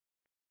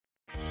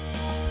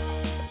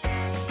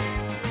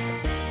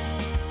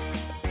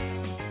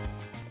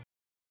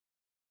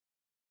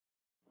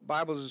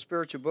Bible is a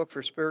spiritual book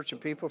for spiritual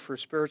people, for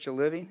spiritual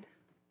living.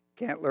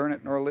 Can't learn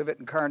it nor live it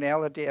in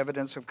carnality.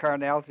 Evidence of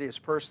carnality is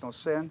personal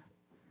sin.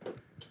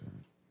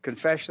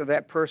 Confession of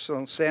that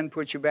personal sin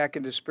puts you back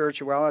into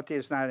spirituality.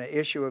 It's not an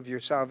issue of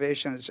your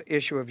salvation. It's an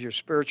issue of your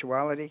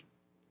spirituality.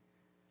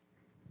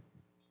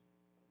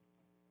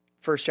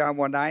 1 John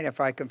 1:9, if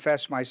I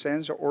confess my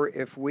sins, or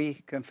if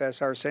we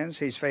confess our sins,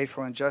 he's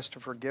faithful and just to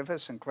forgive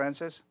us and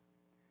cleanse us.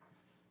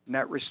 And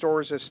that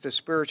restores us to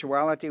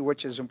spirituality,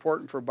 which is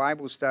important for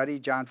Bible study.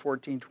 John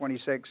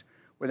 14:26,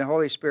 when the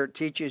Holy Spirit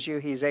teaches you,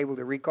 he's able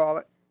to recall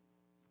it.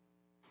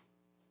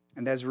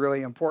 And that's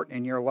really important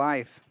in your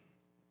life.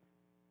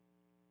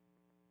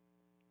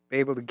 Be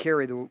able to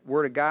carry the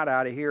Word of God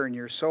out of here in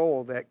your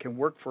soul that can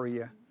work for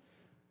you.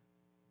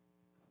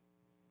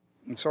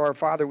 And so, our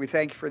Father, we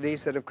thank you for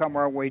these that have come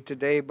our way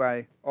today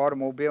by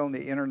automobile and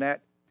the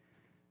internet.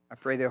 I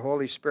pray the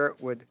Holy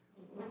Spirit would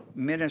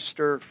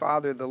minister,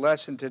 Father, the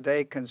lesson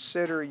today.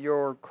 Consider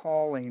your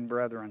calling,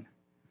 brethren.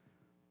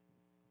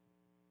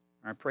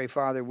 I pray,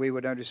 Father, we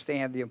would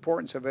understand the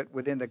importance of it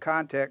within the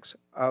context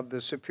of the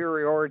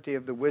superiority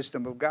of the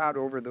wisdom of God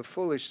over the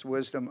foolish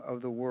wisdom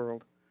of the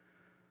world.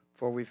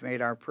 For we've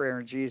made our prayer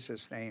in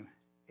Jesus' name.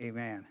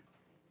 Amen.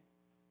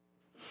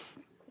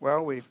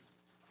 Well, we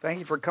thank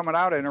you for coming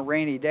out on a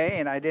rainy day,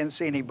 and I didn't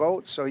see any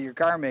boats, so your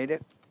car made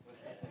it.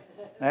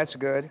 That's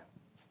good.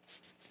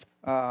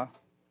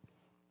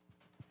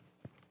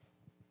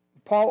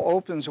 Paul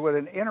opens with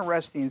an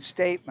interesting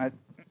statement.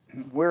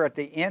 We're at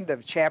the end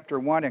of chapter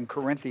 1 in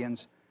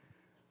Corinthians.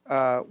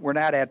 We're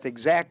not at the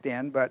exact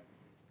end, but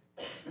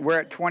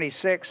we're at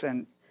 26,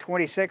 and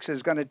 26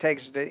 is going to take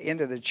us to the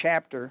end of the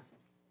chapter.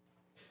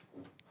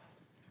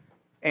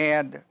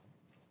 And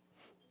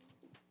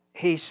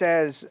he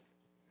says,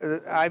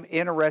 I'm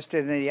interested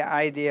in the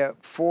idea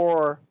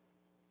for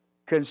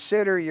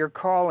consider your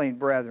calling,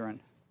 brethren,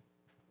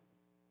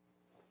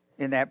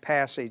 in that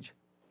passage.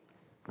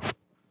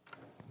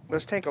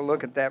 Let's take a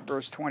look at that,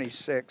 verse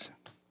 26.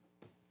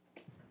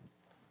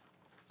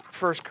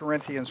 1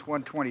 Corinthians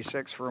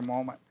 1:26 for a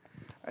moment.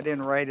 I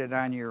didn't write it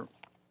on your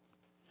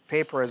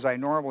paper as I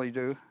normally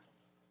do.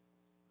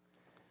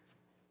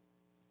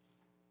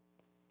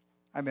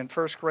 I'm in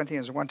 1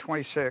 Corinthians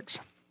 1:26.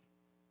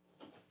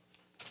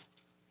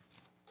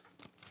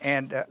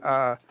 And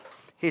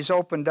he's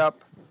opened up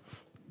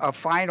a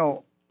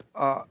final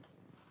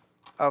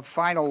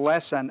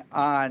lesson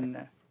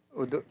on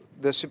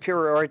the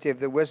superiority of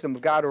the wisdom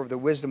of God over the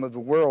wisdom of the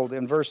world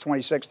in verse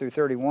 26 through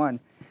 31.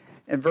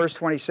 In verse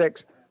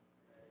 26,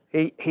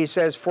 he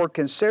says, for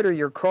consider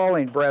your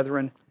calling,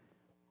 brethren,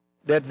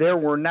 that there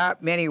were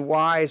not many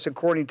wise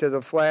according to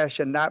the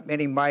flesh, and not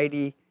many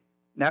mighty,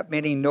 not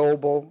many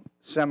noble,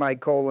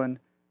 semicolon,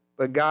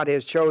 but God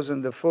has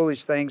chosen the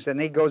foolish things.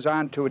 And he goes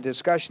on to a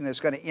discussion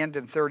that's going to end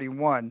in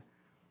 31.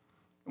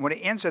 When it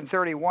ends in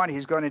 31,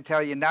 he's going to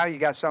tell you, now you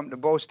got something to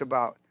boast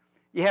about.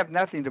 You have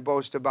nothing to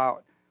boast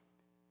about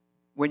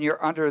when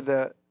you're under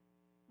the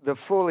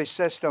foolish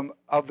system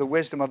of the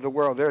wisdom of the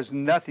world. There's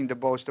nothing to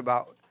boast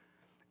about.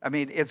 I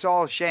mean, it's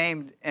all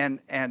shame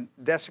and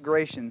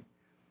desecration.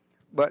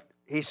 But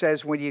he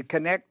says when you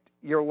connect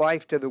your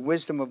life to the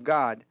wisdom of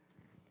God,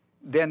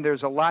 then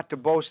there's a lot to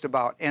boast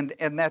about. And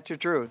that's the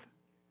truth.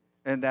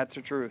 And that's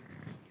the truth.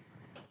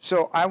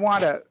 So I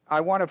want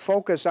to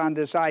focus on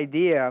this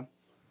idea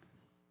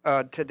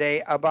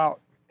today about,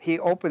 he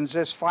opens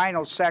this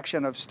final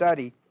section of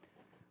study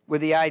with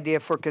the idea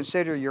for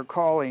consider your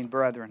calling,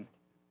 brethren.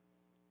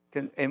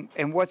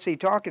 And what's he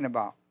talking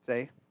about?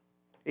 See?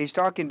 He's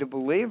talking to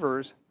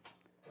believers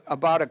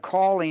about a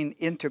calling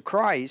into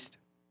Christ,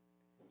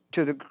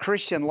 to the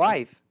Christian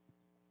life,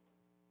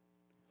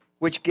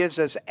 which gives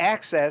us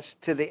access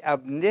to the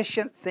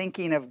omniscient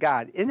thinking of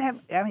God. Isn't that,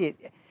 I mean,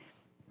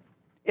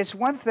 it's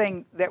one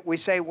thing that we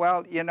say,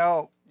 well, you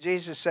know,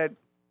 Jesus said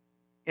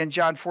in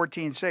John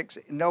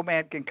 14:6, no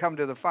man can come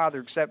to the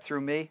Father except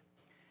through me.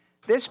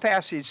 This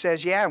passage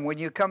says, yeah, when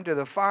you come to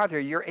the Father,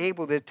 you're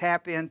able to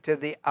tap into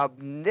the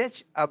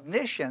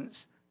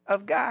omniscience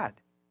of God.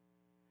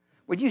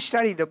 When you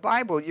study the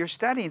Bible, you're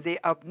studying the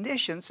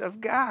omniscience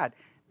of God.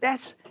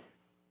 That's,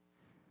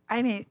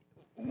 I mean,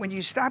 when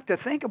you stop to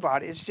think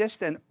about it, it's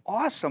just an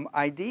awesome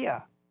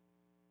idea.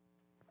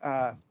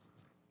 Well,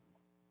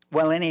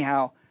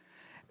 anyhow,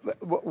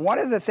 one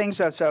of the things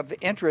that's of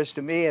interest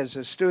to me as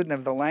a student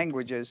of the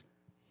languages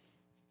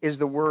is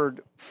the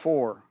word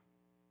for.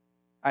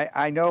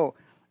 I know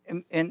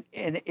in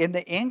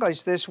the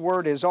English, this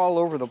word is all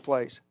over the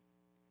place.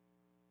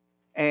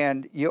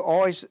 And you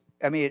always,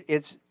 I mean,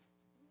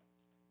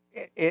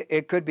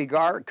 it could be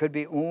gar, it could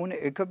be un,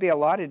 it could be a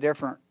lot of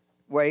different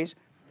ways.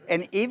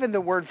 And even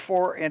the word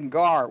for and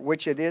gar,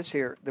 which it is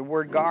here, the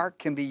word gar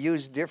can be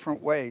used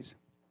different ways.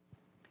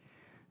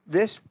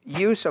 This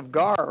use of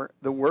gar,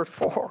 the word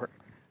for,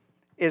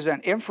 is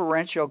an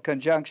inferential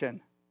conjunction.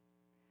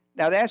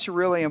 Now that's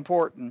really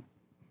important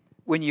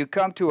when you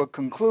come to a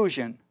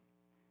conclusion,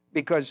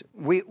 because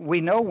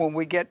we know when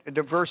we get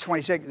to verse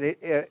 26,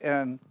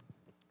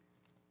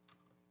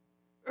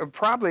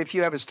 probably if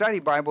you have a study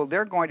Bible,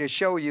 they're going to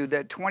show you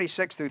that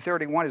 26 through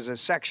 31 is a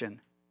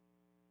section.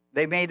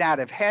 They may not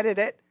have headed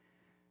it.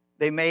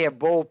 They may have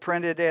bold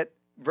printed it,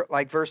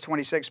 like verse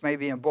 26 may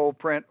be in bold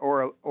print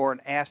or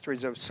an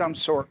asterisk of some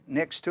sort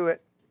next to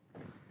it,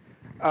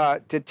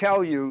 to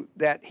tell you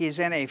that he's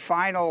in a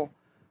final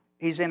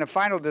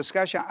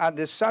discussion on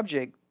this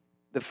subject,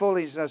 the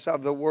foolishness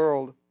of the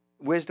world,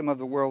 wisdom of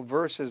the world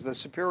versus the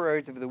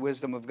superiority of the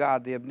wisdom of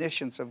God, the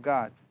omniscience of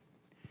God.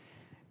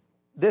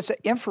 This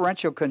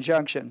inferential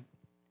conjunction.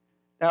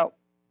 Now,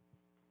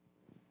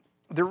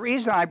 the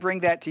reason I bring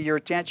that to your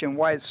attention,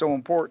 why it's so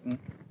important,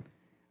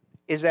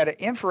 is that an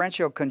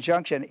inferential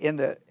conjunction in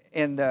the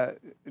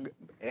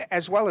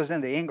as well as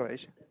in the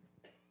English,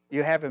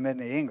 you have them in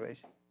the English.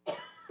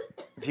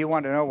 If you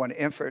want to know what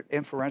an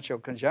inferential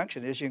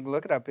conjunction is, you can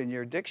look it up in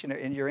your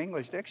dictionary, in your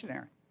English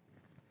dictionary.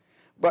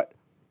 But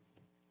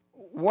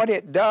what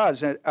it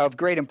does of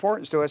great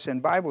importance to us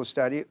in Bible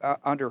study,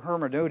 under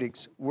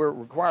hermeneutics, we're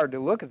required to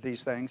look at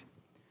these things.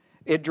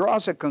 It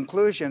draws a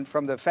conclusion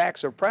from the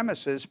facts or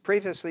premises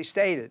previously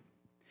stated.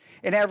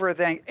 And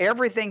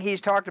everything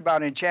he's talked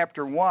about in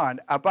chapter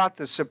 1 about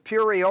the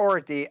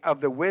superiority of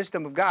the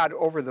wisdom of God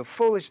over the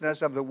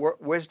foolishness of the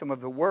wisdom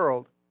of the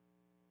world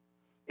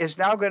is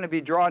now going to be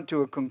drawn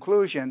to a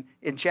conclusion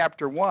in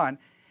chapter 1.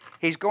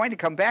 He's going to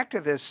come back to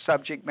this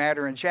subject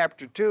matter in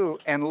chapter 2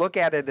 and look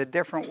at it a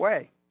different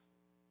way,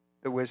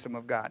 the wisdom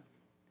of God.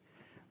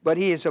 But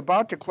he is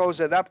about to close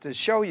it up to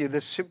show you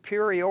the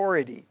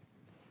superiority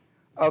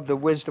of the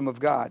wisdom of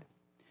God.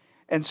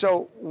 And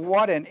so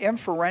what an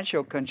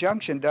inferential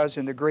conjunction does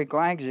in the Greek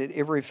language,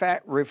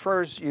 it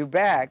refers you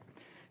back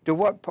to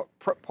what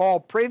Paul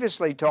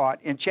previously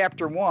taught in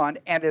chapter 1,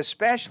 and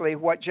especially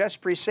what just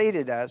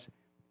preceded us,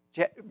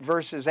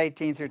 verses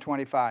 18 through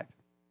 25.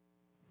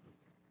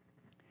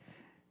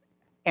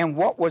 And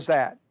what was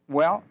that?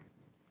 Well,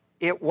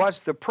 it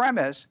was the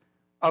premise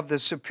of the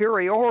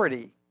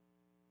superiority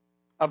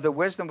of the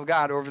wisdom of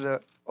God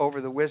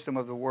over the wisdom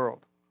of the world.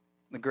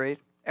 Agreed?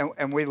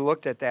 And we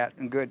looked at that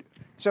and good.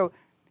 So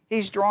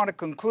he's drawn a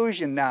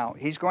conclusion now.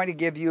 He's going to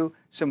give you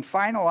some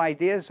final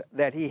ideas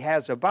that he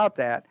has about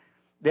that.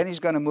 Then he's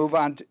going to move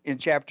on in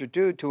chapter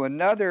 2 to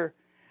another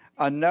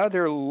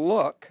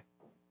look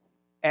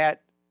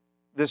at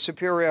the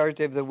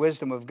superiority of the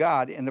wisdom of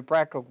God in the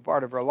practical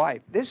part of our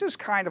life. This is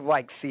kind of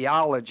like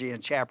theology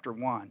in chapter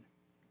 1.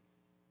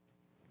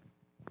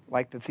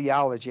 Like the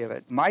theology of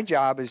it. My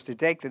job is to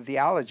take the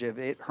theology of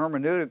it,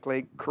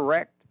 hermeneutically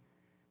correct,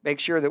 make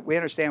sure that we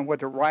understand what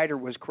the writer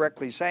was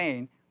correctly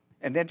saying,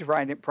 and then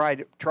to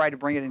try to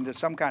bring it into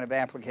some kind of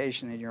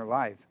application in your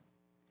life.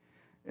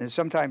 And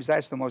sometimes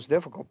that's the most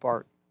difficult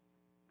part.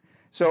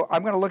 So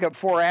I'm going to look at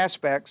 4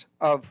 aspects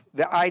of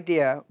the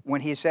idea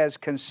when he says,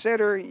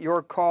 consider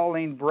your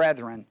calling,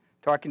 brethren,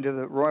 talking to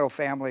the royal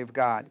family of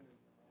God.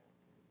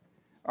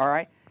 All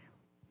right?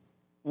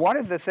 One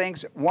of the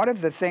things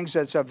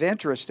that's of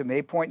interest to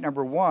me, point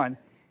number 1,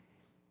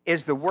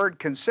 is the word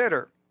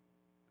consider.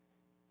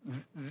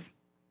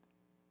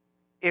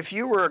 If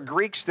you were a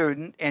Greek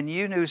student and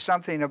you knew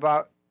something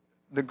about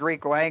the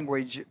Greek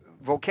language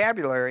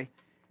vocabulary,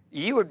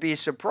 you would be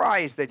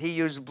surprised that he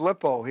used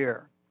blipo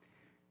here.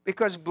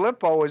 Because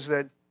blipo is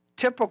the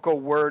typical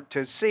word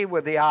to see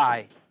with the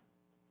eye.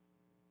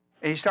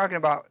 And he's talking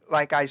about,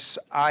 like, I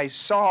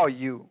saw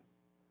you.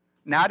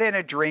 Not in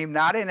a dream,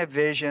 not in a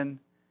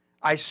vision.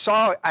 I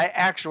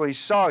actually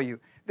saw you.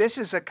 This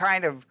is a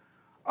kind of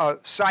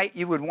sight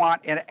you would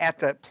want at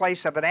the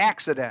place of an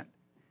accident.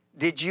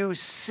 Did you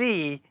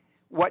see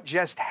what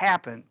just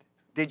happened?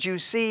 Did you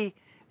see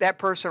that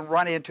person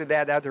run into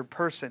that other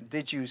person?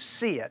 Did you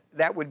see it?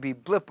 That would be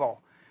blipo.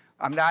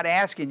 I'm not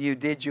asking you,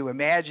 did you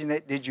imagine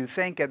it? Did you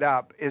think it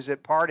up? Is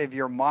it part of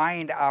your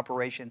mind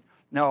operation?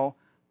 No,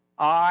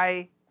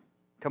 eye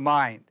to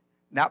mind,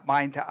 not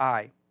mind to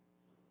eye.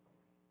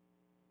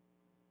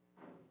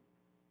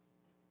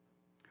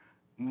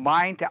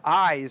 Mind to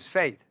eye is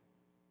faith.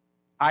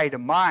 Eye to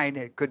mind,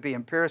 it could be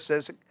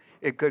empiricism,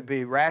 it could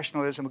be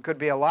rationalism, it could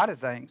be a lot of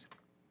things.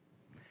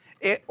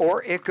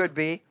 Or it could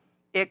be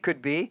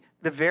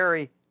the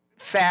very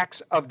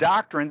facts of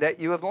doctrine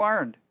that you have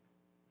learned.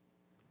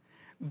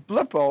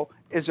 Blipo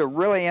is a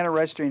really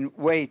interesting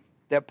way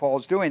that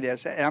Paul's doing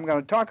this, and I'm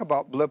going to talk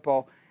about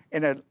blipo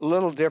in a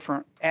little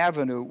different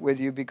avenue with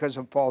you because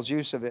of Paul's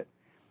use of it.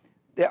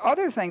 The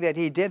other thing that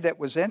he did that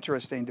was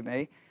interesting to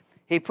me,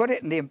 he put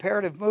it in the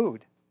imperative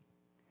mood.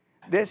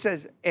 This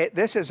is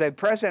a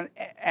present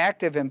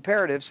active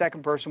imperative,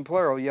 second person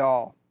plural,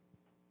 y'all.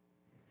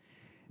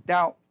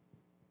 Now,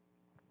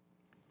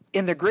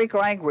 in the Greek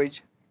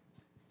language,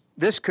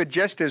 this could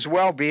just as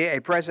well be a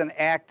present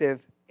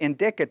active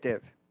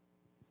indicative.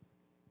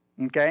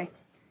 Okay?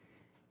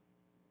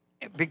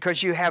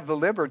 Because you have the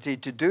liberty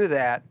to do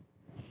that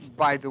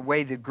by the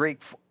way the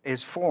Greek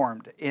is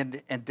formed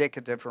in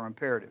indicative or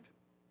imperative.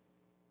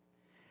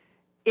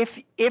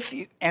 If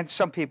you, and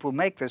some people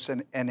make this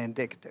an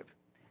indicative.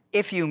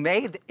 If you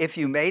made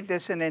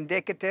this an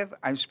indicative,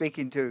 I'm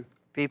speaking to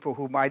people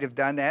who might have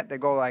done that. They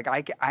go like,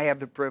 I have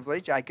the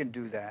privilege, I can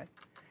do that.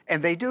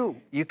 and they do.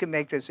 You can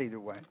make this either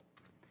way.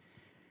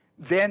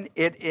 Then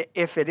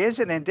if it is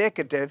an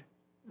indicative,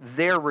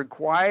 they're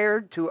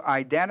required to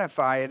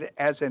identify it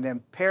as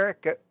an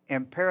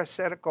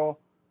empiricistical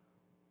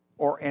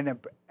or an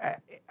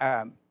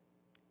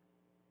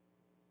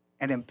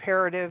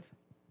imperative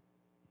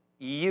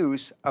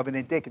use of an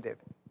indicative.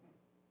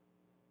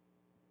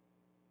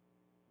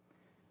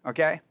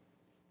 Okay?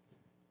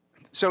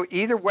 So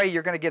either way,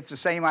 you're going to get the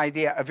same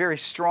idea, a very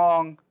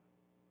strong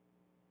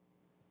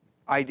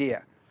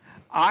idea.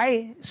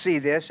 I see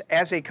this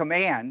as a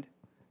command.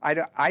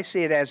 I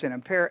see it as an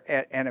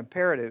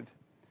imperative,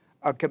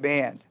 a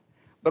command.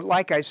 But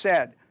like I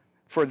said,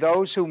 for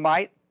those who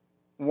might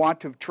want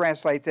to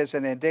translate this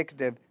in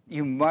indicative,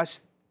 you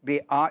must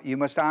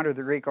honor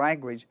the Greek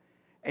language,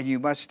 and you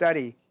must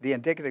study. The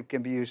indicative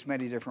can be used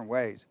many different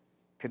ways.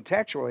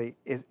 Contextually,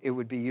 it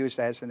would be used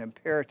as an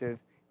imperative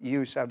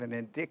use of an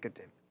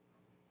indicative.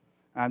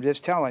 I'm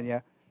just telling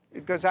you,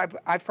 because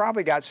I've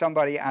probably got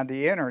somebody on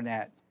the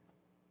internet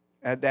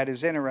that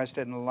is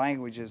interested in the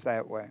languages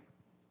that way.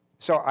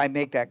 So I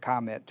make that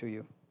comment to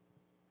you.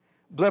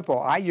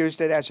 Blippo, I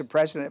used it as a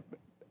present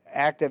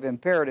active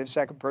imperative,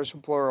 second person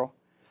plural,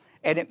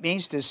 and it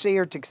means to see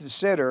or to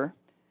consider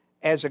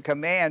as a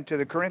command to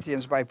the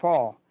Corinthians by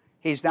Paul.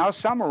 He's now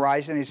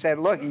summarizing. He said,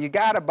 look, you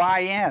got to buy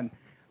in.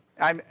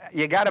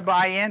 You got to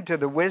buy into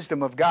the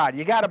wisdom of God.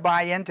 You got to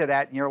buy into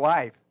that in your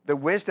life. The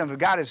wisdom of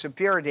God is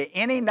superior to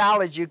any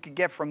knowledge you could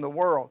get from the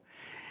world.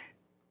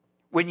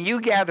 When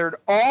you gathered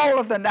all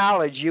of the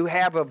knowledge you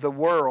have of the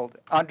world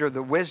under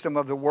the wisdom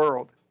of the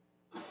world,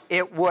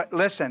 it would,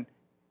 listen,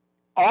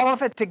 all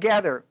of it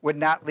together would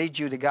not lead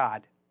you to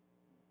God.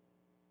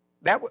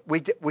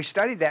 We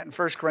studied that in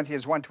 1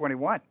 Corinthians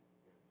 1:21.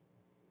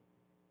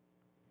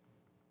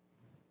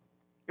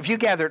 If you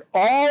gathered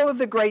all of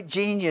the great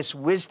genius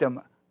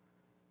wisdom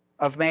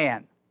of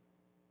man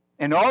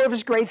and all of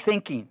his great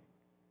thinking,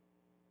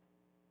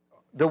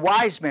 the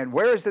wise men,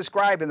 where is the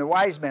scribe and the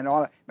wise men?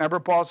 Remember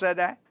Paul said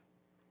that?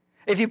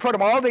 If you put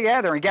them all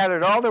together and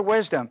gathered all their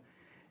wisdom,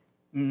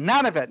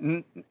 none of it,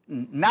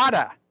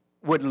 nada,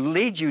 would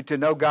lead you to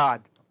know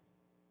God.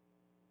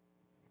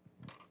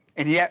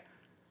 And yet,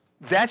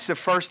 that's the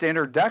first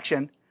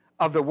introduction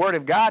of the Word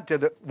of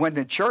God when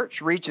the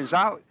church reaches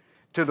out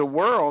to the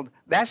world.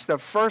 That's the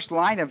first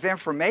line of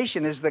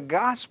information, is the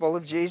gospel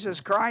of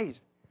Jesus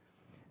Christ.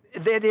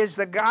 It is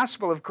the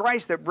gospel of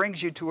Christ that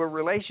brings you to a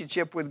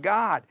relationship with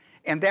God.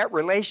 And that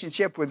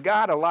relationship with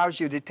God allows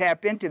you to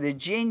tap into the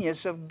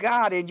genius of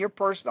God in your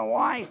personal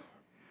life.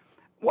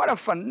 What a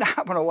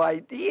phenomenal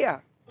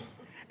idea.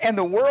 And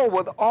the world,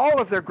 with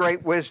all of their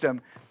great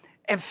wisdom,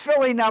 and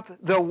filling up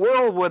the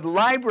world with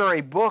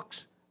library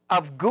books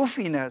of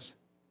goofiness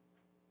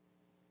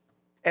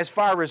as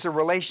far as the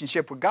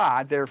relationship with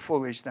God, their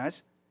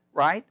foolishness,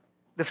 right?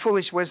 The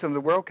foolish wisdom of the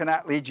world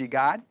cannot lead you to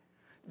God.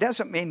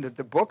 Doesn't mean that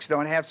the books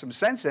don't have some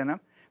sense in them,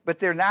 but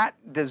they're not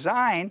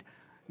designed,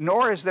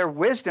 nor is their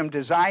wisdom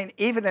designed,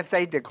 even if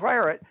they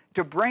declare it,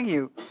 to bring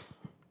you.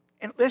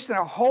 And listen,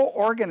 a whole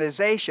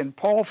organization,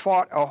 Paul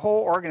fought a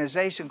whole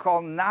organization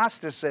called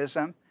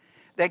Gnosticism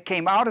that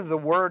came out of the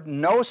word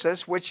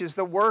gnosis, which is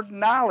the word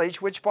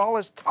knowledge, which Paul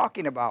is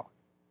talking about.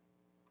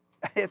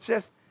 It's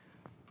just,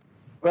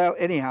 well,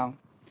 anyhow,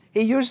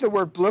 he used the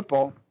word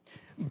blippo.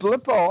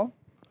 Blippo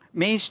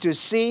means to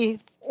see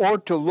or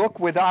to look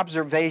with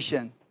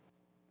observation.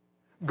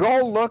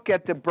 Go look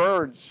at the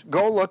birds.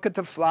 Go look at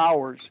the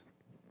flowers.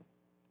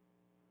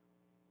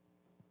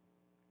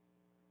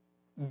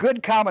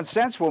 Good common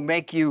sense will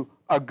make you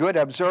a good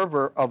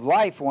observer of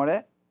life, won't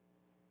it?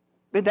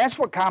 But that's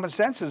what common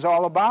sense is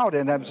all about,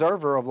 an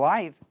observer of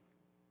life.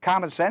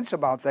 Common sense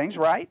about things,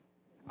 right?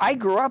 I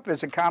grew up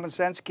as a common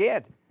sense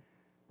kid.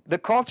 The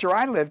culture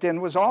I lived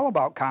in was all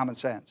about common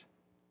sense.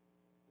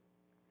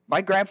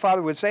 My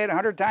grandfather would say it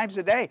 100 times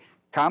a day,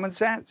 common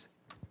sense.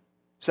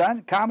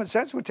 Son, common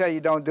sense would tell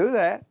you don't do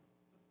that.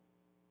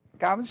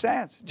 Common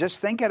sense. Just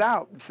think it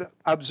out.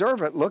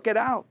 Observe it. Look it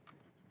out.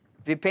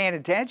 If you're paying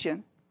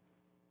attention.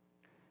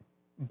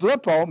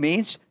 Blippo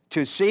means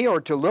to see or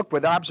to look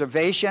with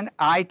observation,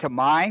 eye to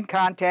mind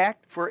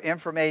contact for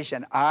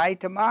information. Eye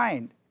to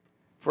mind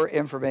for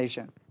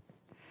information.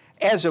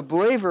 As a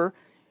believer,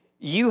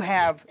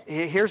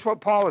 here's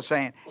what Paul is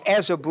saying.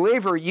 As a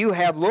believer, you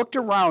have looked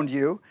around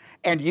you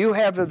and you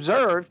have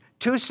observed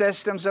two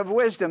systems of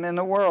wisdom in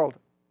the world.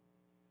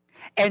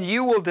 And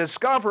you will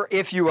discover,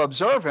 if you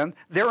observe them,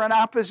 they're in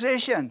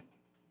opposition.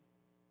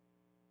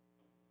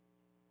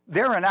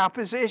 They're in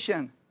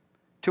opposition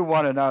to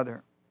one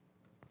another.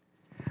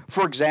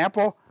 For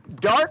example,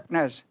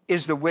 darkness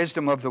is the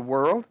wisdom of the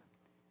world,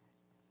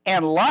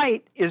 and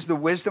light is the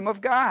wisdom of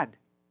God.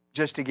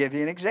 Just to give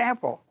you an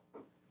example.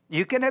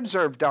 You can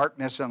observe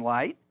darkness and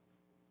light.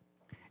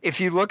 If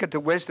you look at the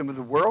wisdom of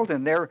the world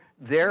and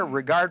their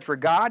regard for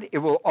God, it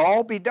will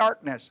all be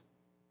darkness.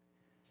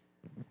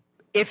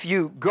 If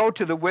you go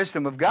to the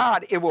wisdom of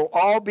God, it will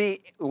all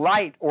be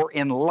light or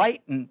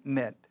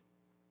enlightenment.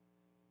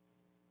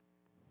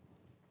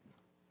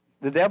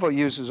 The devil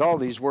uses all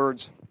these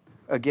words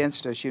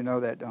against us. You know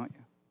that, don't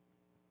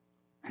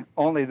you?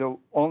 only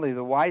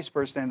the wise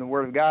person in the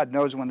Word of God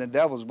knows when the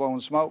devil's blowing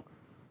smoke.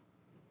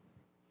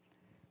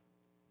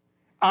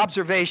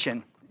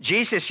 Observation.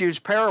 Jesus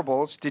used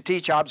parables to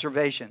teach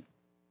observation.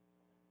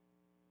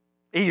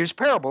 He used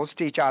parables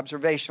to teach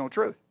observational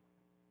truth.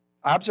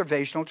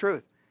 Observational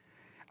truth.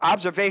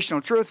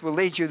 Observational truth will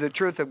lead you to the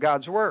truth of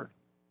God's Word.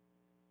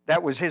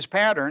 That was his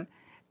pattern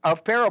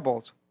of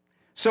parables.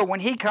 So when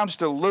he comes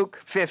to Luke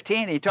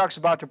 15, he talks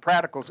about the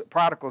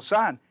prodigal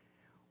son.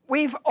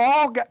 We've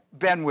all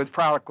been with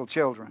prodigal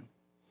children.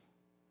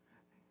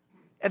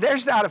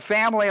 There's not a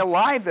family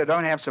alive that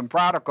don't have some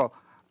prodigal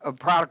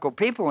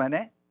people in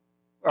it.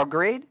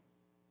 Agreed?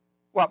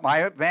 Well,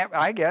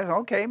 I guess,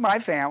 okay, my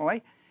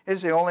family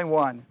is the only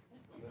one.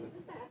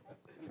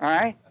 All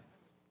right?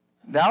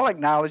 I'll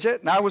acknowledge it,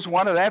 and I was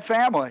one of that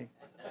family.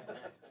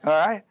 All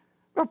right?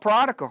 But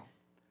prodigal.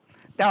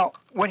 Now,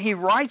 when he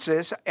writes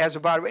this as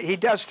about, he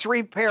does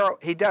three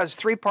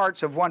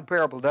parts of one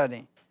parable, doesn't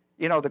he?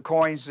 You know, the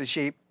coins, the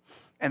sheep,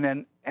 and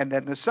then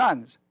the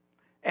sons.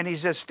 And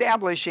he's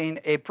establishing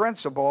a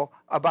principle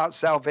about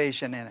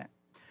salvation in it.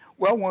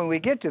 Well, when we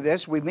get to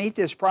this, we meet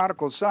this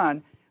prodigal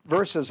son.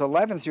 Verses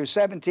 11 through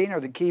 17 are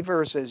the key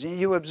verses. And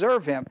you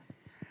observe him.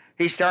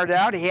 He started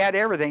out, he had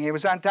everything. He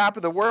was on top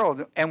of the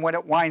world. And when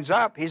it winds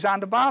up, he's on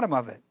the bottom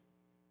of it.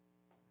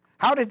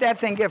 How did that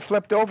thing get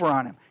flipped over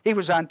on him? He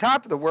was on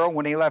top of the world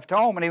when he left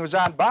home, and he was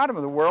on bottom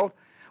of the world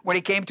when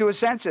he came to his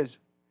senses.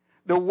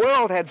 The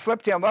world had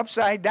flipped him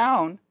upside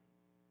down,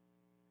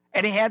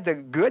 and he had the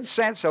good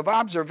sense of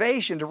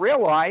observation to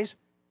realize,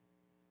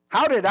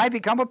 how did I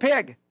become a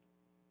pig?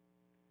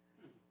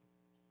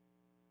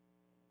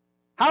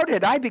 How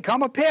did I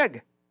become a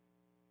pig?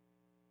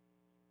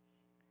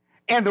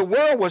 And the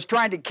world was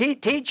trying to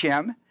teach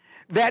him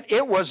that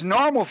it was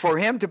normal for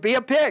him to be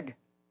a pig.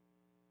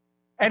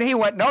 And he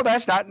went, no,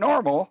 that's not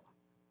normal.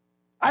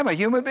 I'm a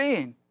human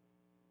being.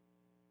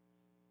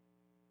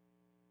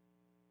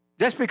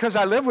 Just because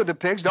I live with the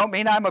pigs don't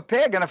mean I'm a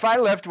pig. And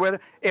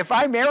if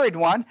I married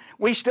one,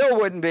 we still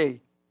wouldn't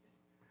be.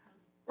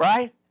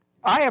 Right?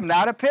 I am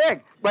not a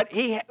pig. But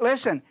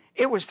listen,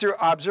 it was through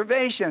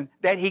observation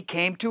that he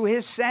came to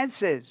his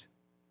senses.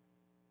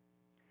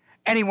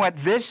 And he went,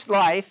 this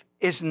life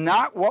is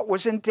not what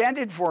was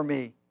intended for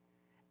me.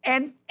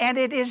 And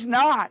it is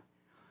not.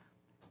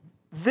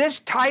 This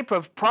type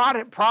of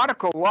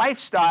prodigal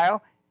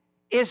lifestyle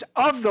is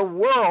of the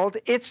world.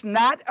 It's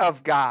not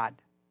of God.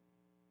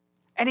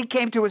 And he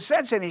came to his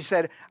senses and he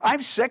said,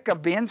 I'm sick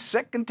of being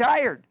sick and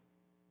tired.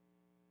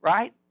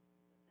 Right?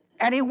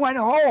 And he went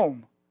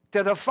home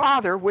to the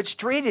father, which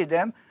treated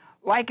him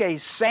like a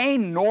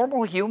sane,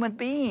 normal human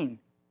being.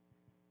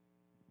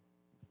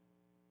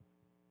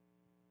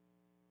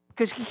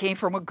 Because he came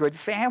from a good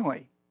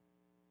family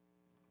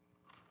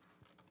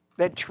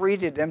that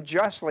treated him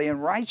justly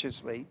and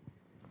righteously.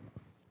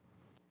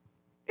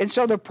 And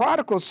so the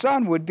prodigal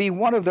son would be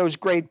one of those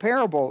great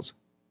parables.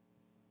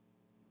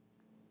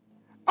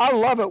 I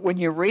love it when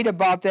you read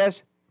about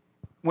this,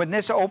 when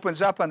this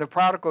opens up on the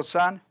prodigal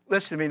son.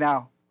 Listen to me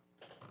now.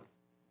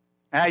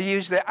 And I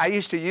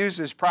used to use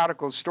this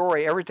prodigal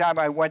story every time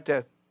I went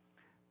to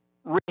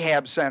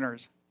rehab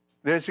centers.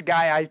 There's a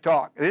guy I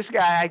talked. This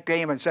guy I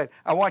came and said,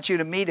 I want you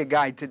to meet a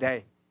guy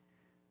today.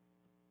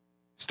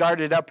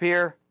 Started up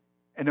here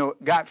and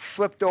got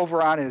flipped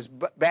over on his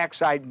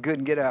backside and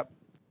couldn't get up.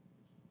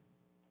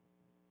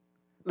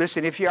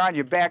 Listen, if you're on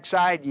your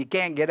backside, you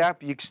can't get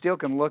up, you still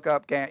can look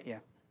up, can't you?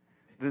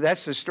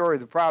 That's the story of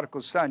the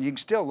prodigal son. You can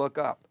still look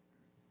up.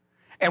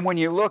 And when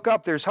you look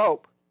up, there's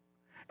hope.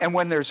 And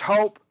when there's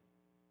hope,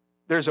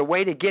 there's a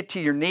way to get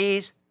to your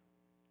knees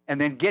and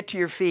then get to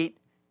your feet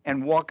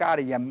and walk out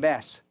of your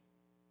mess.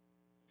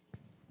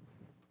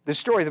 The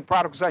story of the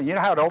prodigal son, you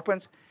know how it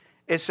opens?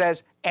 It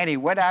says, and he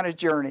went on a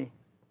journey.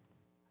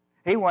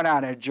 He went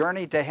on a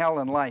journey to hell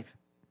in life.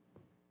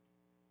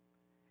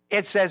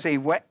 It says he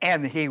went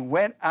on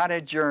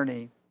a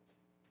journey.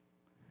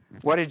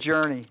 What a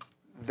journey.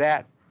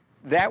 That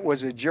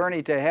was a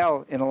journey to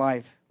hell in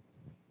life.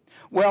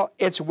 Well,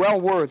 it's well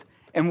worth.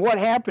 And what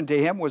happened to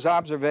him was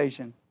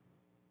observation.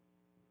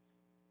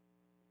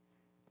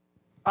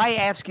 I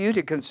ask you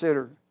to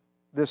consider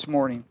this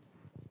morning.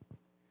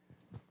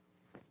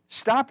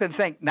 Stop and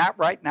think, not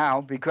right now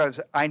because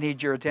I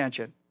need your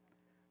attention,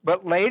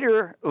 but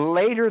later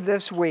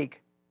this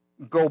week,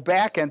 go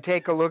back and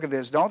take a look at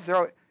this. Don't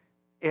throw it.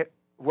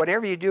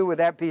 Whatever you do with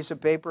that piece of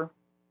paper,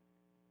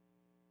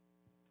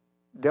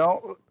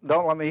 don't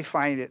let me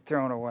find it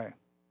thrown away.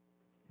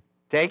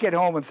 Take it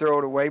home and throw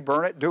it away.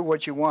 Burn it. Do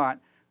what you want.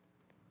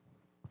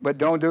 But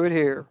don't do it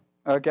here,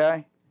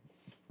 okay?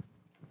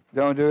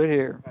 Don't do it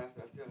here. Pastor,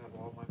 I still have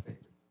all my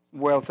papers.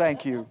 Well,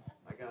 thank you.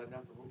 I got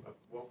enough to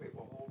wallpaper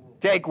a whole room.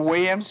 Take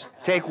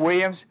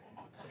Williams.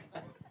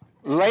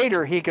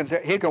 Later, he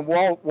can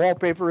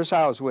wallpaper his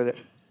house with it.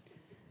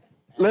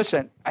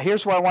 Listen,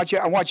 here's what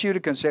I want you to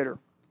consider.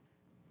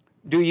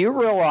 Do you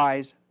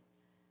realize,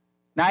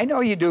 now I know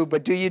you do,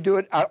 but do you do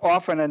it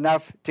often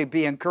enough to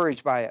be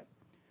encouraged by it?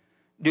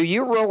 Do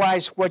you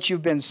realize what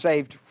you've been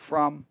saved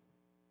from?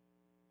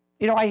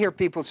 You know, I hear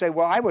people say,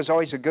 well, I was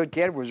always a good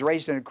kid, was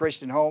raised in a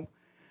Christian home,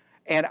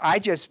 and I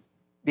just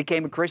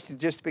became a Christian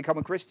just to become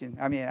a Christian.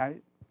 I mean,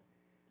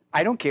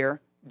 I don't care.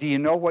 Do you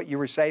know what you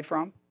were saved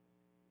from?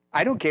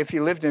 I don't care if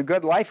you lived a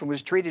good life and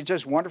was treated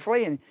just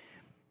wonderfully. And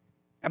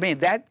I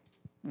mean,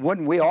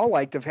 wouldn't we all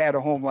like to have had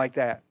a home like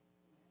that?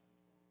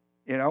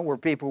 You know, where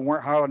people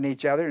weren't hollering at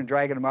each other and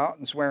dragging them out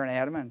and swearing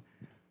at them and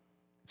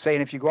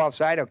saying, if you go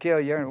outside, I'll kill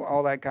you, and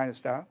all that kind of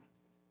stuff.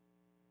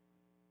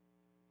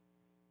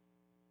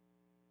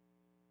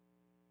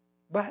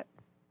 But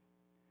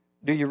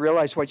do you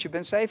realize what you've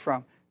been saved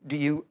from? Do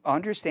you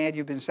understand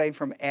you've been saved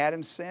from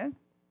Adam's sin?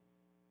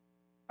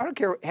 I don't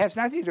care. It has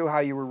nothing to do with how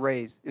you were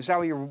raised. It's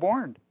how you were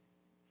born.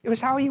 It was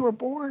how you were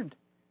born.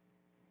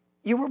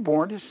 You were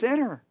born a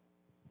sinner.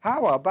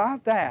 How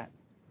about that?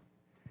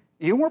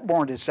 You weren't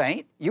born a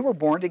saint. You were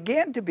born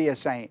again to be a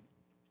saint.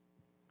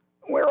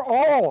 We're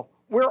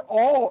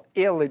all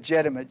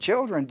illegitimate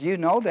children. Do you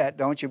know that,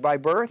 don't you, by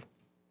birth?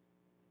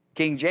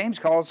 King James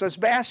calls us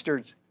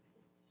bastards.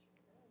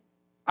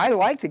 I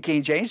like the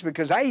King James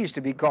because I used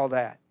to be called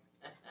that.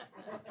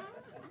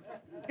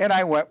 And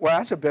I went, well,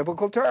 that's a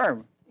biblical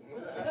term.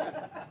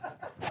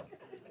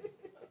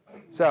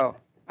 So,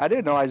 I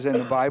didn't know I was in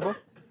the Bible.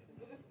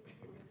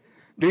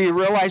 Do you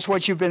realize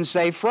what you've been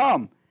saved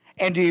from?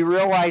 And do you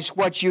realize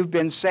what you've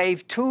been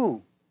saved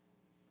to?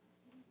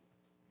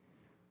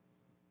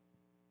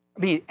 I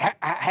mean,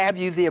 have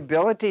you the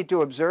ability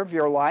to observe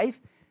your life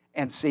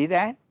and see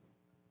that?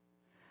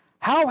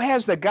 How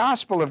has the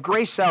gospel of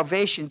grace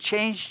salvation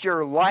changed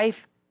your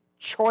life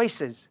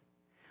choices?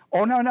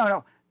 Oh,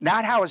 no.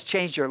 Not how it's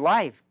changed your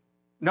life.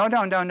 No.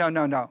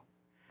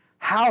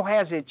 How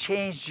has it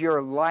changed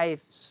your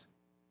life's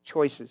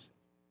choices?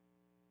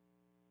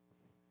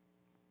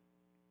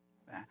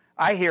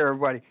 I hear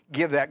everybody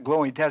give that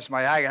glowing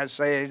testimony. I got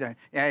saved.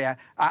 Yeah.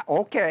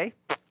 Okay.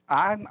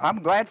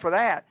 I'm glad for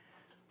that.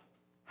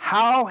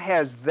 How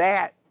has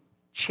that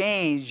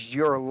changed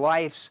your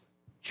life's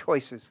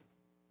choices?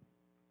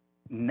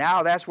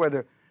 Now that's where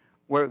the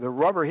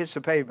rubber hits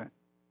the pavement.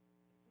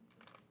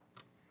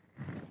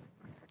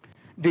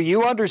 Do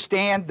you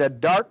understand the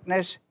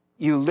darkness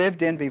you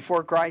lived in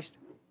before Christ?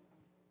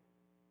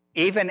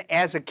 Even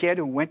as a kid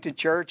who went to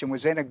church and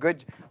was in a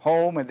good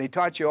home and they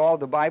taught you all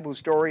the Bible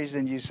stories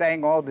and you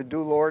sang all the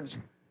Do Lord's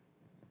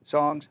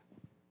songs?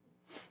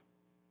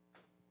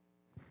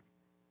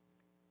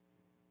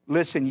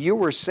 Listen, you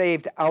were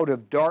saved out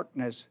of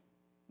darkness.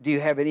 Do you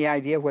have any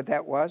idea what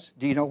that was?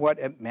 Do you know what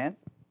it meant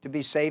to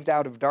be saved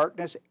out of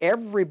darkness?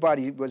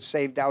 Everybody was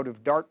saved out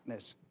of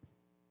darkness.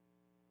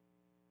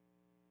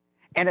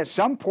 And at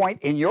some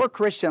point in your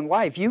Christian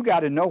life, you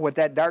got to know what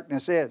that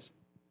darkness is.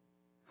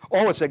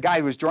 Oh, it's a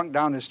guy who's drunk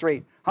down the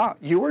street. Huh,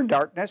 you were in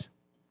darkness.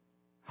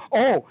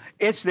 Oh,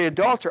 it's the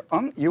adulterer.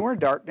 You were in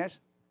darkness.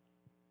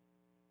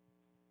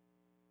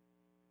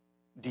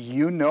 Do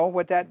you know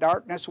what that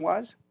darkness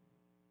was?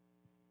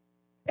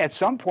 At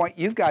some point,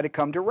 you've got to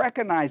come to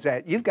recognize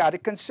that. You've got to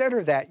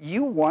consider that.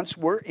 You once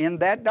were in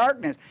that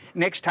darkness.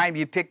 Next time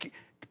you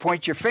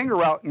point your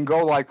finger out and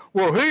go like,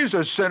 well, he's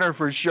a sinner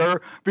for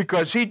sure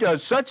because he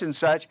does such and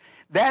such.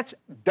 That's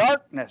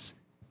darkness.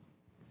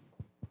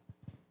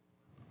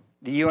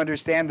 Do you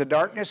understand the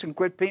darkness and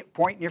quit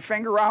pointing your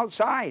finger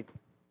outside?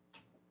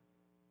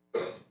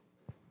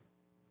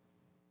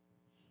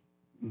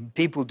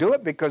 People do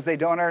it because they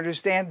don't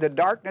understand the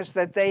darkness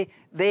that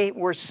they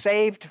were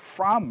saved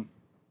from.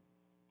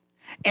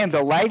 And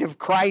the light of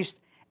Christ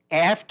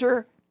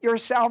after your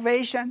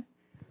salvation,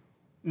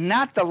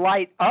 not the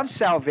light of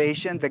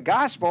salvation, the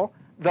gospel,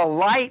 the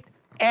light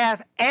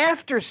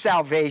after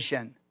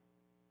salvation.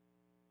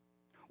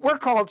 We're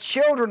called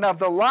children of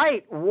the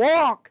light.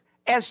 Walk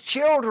as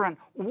children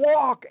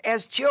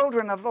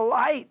of the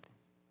light.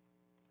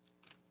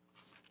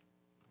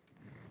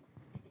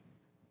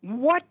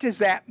 What does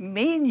that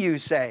mean, you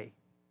say?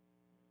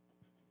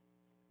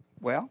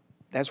 Well,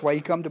 that's why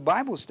you come to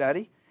Bible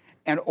study.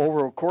 And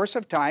over a course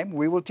of time,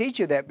 we will teach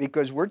you that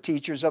because we're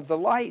teachers of the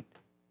light.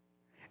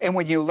 And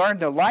when you learn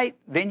the light,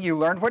 then you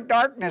learn what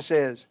darkness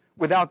is.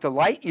 Without the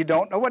light, you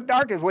don't know what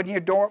darkness is. When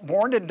you're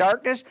born in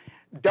darkness,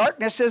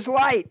 darkness is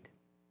light.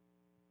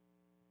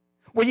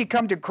 When you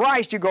come to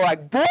Christ, you go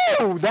like,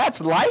 "Boo, that's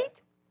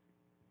light?"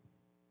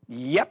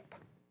 Yep.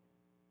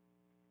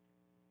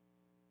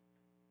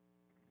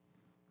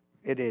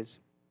 It is.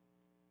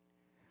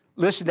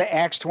 Listen to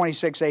Acts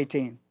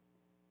 26:18.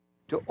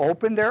 To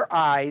open their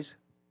eyes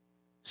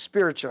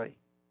spiritually.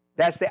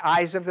 That's the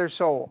eyes of their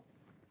soul.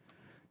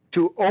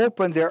 To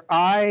open their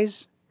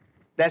eyes,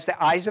 that's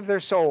the eyes of their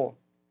soul.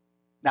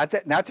 Not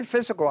their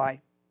physical eye,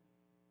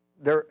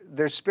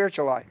 their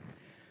spiritual eye.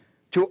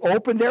 To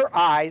open their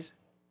eyes.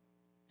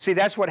 See,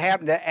 that's what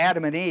happened to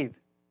Adam and Eve.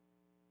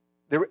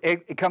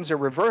 It comes in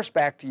reverse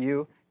back to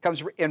you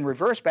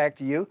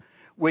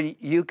when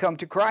you come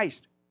to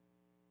Christ.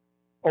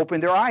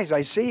 Open their eyes.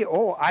 I see.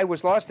 Oh, I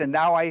was lost and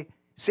now I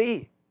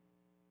see.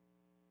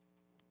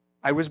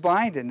 I was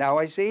blind and now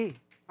I see.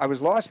 I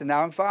was lost and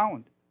now I'm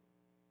found.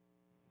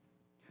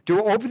 To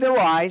open their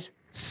eyes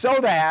so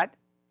that,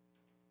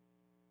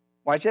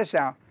 watch this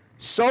now,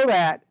 so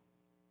that,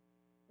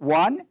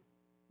 one,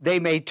 they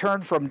may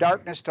turn from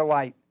darkness to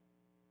light.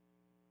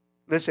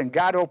 Listen,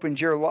 God opens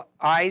your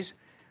eyes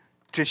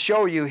to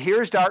show you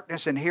here's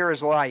darkness and here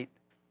is light.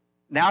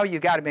 Now you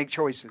got to make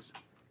choices.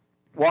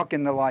 Walk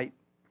in the light,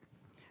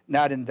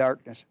 not in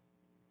darkness.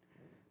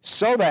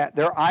 So that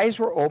their eyes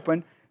were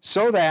open,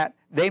 so that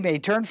they may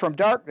turn from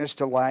darkness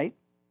to light,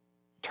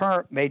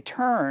 may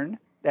turn,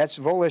 that's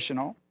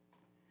volitional,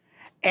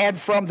 and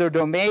from the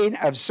domain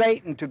of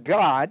Satan to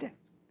God.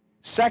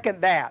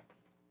 Second that.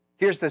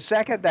 Here's the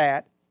second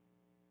that.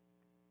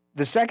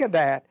 The second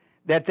that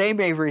they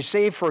may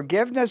receive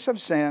forgiveness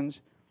of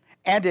sins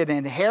and an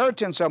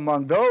inheritance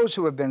among those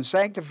who have been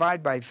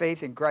sanctified by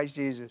faith in Christ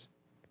Jesus.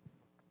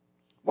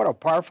 What a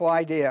powerful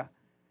idea.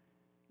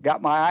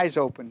 Got my eyes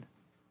open.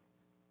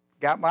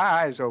 Got my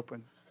eyes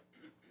open.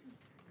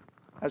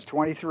 That's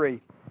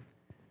 23.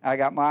 I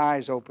got my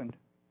eyes opened.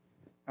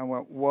 I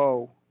went,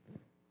 whoa.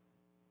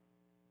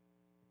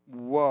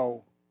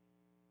 Whoa.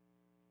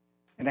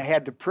 And I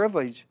had the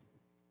privilege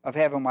of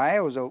having my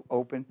eyes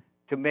open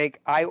to make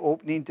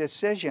eye-opening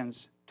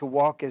decisions to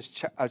walk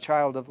as a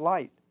child of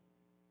light.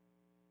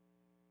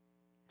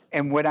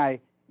 And when I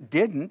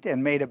didn't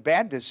and made a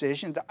bad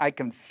decision, I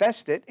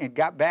confessed it and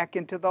got back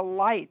into the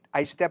light.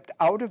 I stepped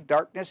out of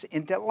darkness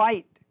into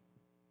light.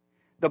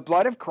 The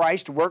blood of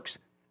Christ works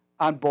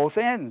on both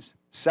ends,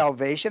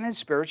 salvation and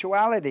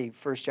spirituality,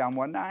 1 John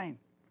 1:9.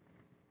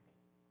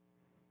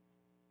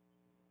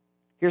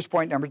 Here's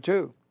point number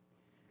 2.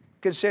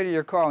 Consider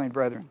your calling,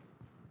 brethren.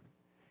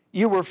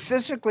 You were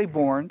physically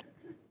born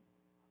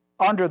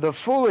under the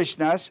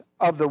foolishness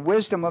of the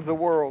wisdom of the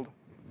world.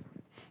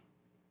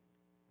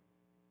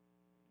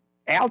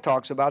 Al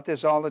talks about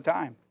this all the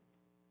time.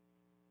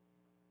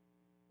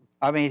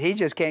 I mean, he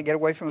just can't get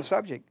away from the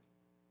subject.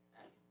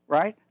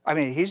 Right? I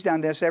mean, he's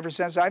done this ever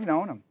since I've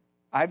known him.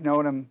 I've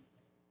known him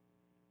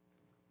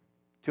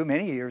too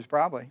many years,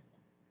 probably.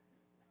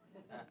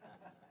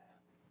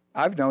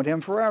 I've known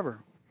him forever.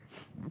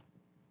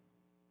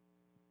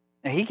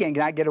 And he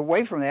cannot get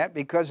away from that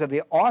because of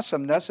the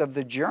awesomeness of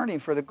the journey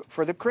for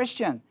the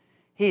Christian.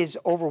 He is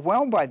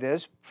overwhelmed by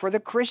this. For the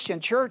Christian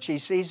church, he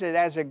sees it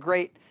as a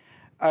great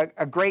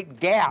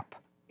gap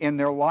in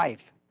their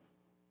life.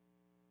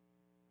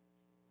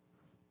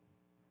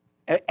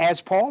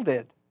 As Paul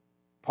did.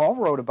 Paul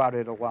wrote about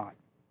it a lot.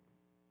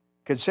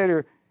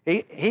 Consider,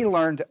 he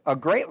learned a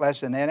great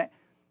lesson in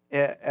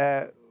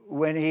it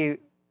when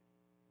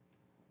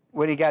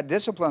he got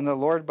disciplined of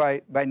the Lord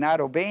by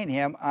not obeying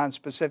him on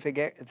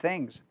specific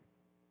things.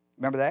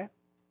 Remember that?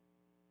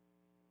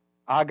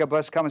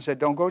 Agabus come and said,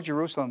 don't go to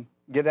Jerusalem.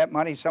 Give that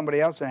money to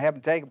somebody else and have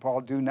them take it.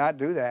 Paul, do not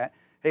do that.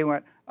 He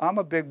went, I'm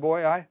a big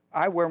boy.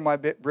 I wear my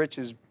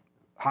breeches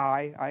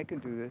high. I can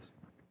do this.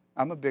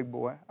 I'm a big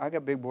boy. I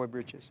got big boy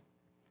breeches.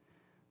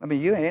 I mean,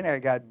 you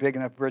ain't got big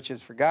enough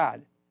breeches for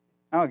God.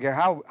 I don't care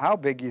how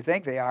big you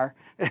think they are.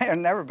 They're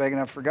never big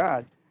enough for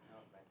God. I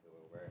don't think they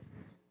were wearing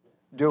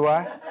breeches. Do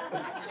I?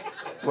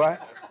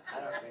 What?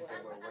 I don't think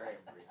they were wearing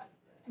breeches.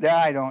 Yeah,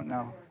 I don't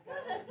know.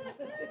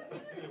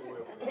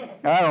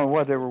 I don't know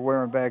what they were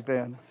wearing back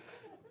then.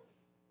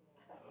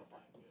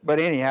 But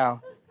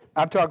anyhow,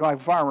 I'm talking like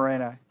a farmer,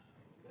 ain't I?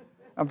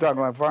 I'm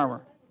talking like a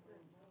farmer.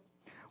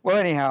 Well,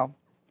 anyhow,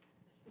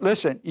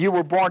 listen, you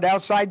were born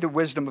outside the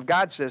wisdom of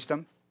God's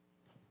system.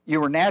 You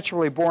were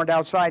naturally born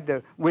outside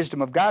the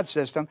wisdom of God's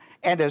system,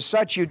 and as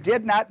such you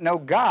did not know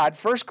God,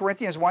 1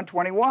 Corinthians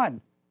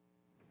 1:21.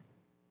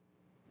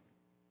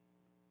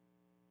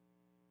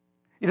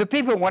 The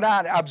people went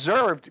on,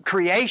 observed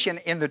creation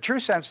in the true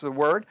sense of the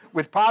word,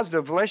 with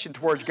positive volition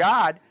towards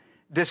God,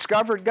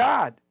 discovered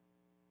God.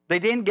 They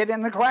didn't get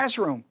in the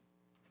classroom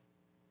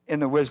in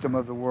the wisdom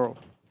of the world.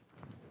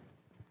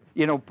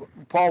 You know,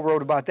 Paul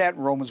wrote about that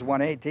in Romans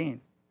 1:18.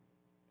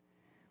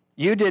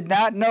 You did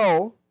not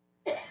know,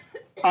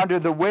 under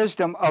the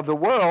wisdom of the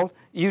world,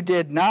 you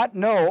did not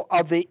know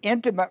of the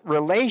intimate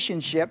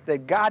relationship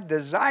that God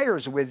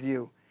desires with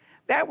you.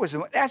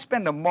 That's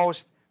been the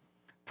most,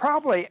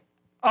 probably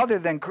other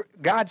than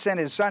God sent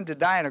his son to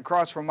die on a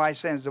cross for my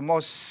sins, the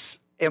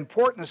most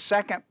important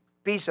second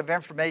piece of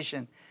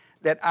information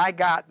that I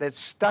got that's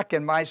stuck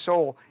in my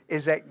soul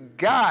is that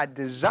God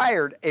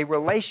desired a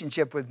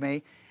relationship with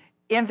me,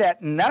 in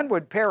that none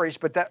would perish,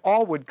 but that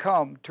all would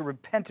come to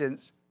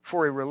repentance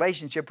for a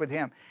relationship with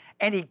him.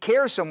 And he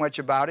cares so much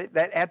about it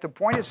that at the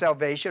point of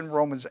salvation,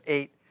 Romans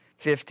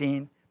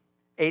 8:15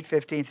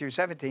 through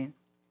 17,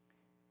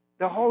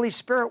 the Holy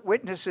Spirit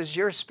witnesses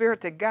your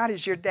spirit that God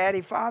is your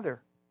daddy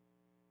father.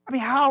 I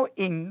mean, how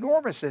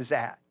enormous is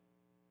that?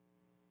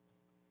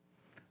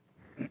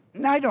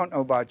 Now, I don't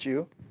know about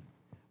you,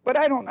 but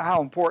I don't know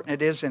how important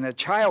it is in a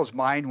child's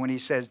mind when he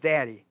says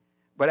daddy.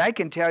 But I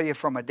can tell you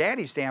from a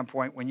daddy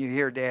standpoint, when you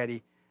hear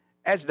daddy,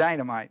 that's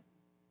dynamite.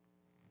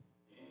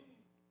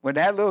 When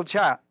that little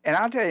child, and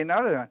I'll tell you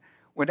another one,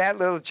 when that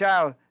little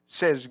child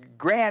says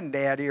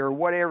granddaddy or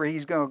whatever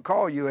he's going to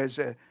call you as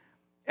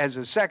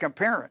a second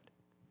parent,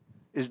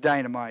 is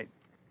dynamite.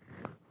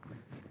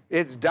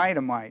 It's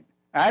dynamite.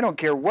 I don't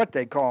care what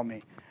they call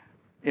me.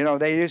 You know,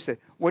 they used to,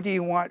 what do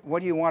you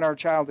want our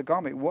child to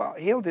call me? Well,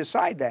 he'll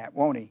decide that,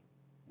 won't he?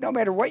 No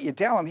matter what you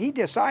tell him, he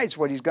decides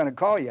what he's going to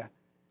call you.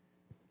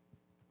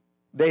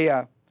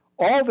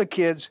 All the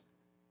kids,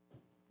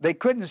 they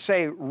couldn't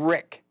say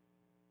Rick.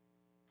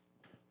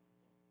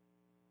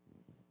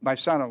 My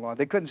son-in-law,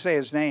 they couldn't say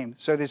his name,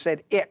 so they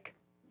said Ick.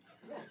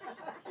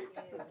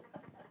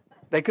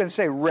 They couldn't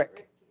say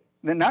Rick.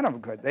 None of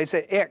them could. They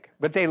said Ick,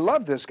 but they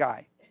loved this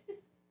guy.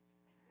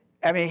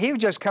 I mean, he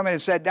would just come in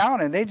and sit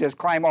down, and they just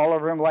climb all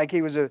over him like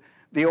he was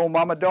the old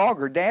mama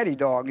dog or daddy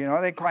dog. You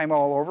know, they climb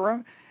all over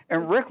him.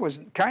 And Rick was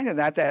kind of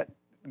not that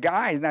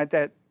guy, not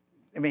that.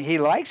 I mean, he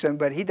likes him,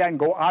 but he doesn't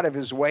go out of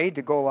his way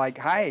to go like,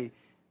 "Hi,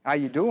 how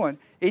you doing?"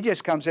 He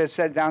just comes in,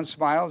 sits down,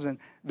 smiles, and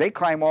they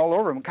climb all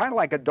over him, kind of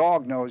like a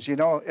dog knows. You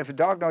know, if a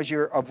dog knows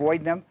you're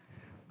avoiding him,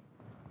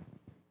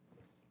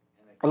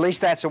 at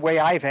least that's the way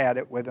I've had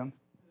it with him.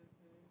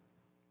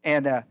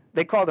 And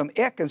they called him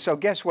Ick, and so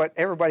guess what?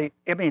 Everybody,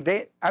 I mean,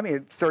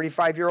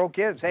 35-year-old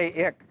kids,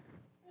 hey, Ick.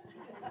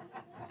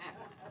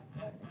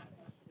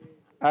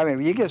 I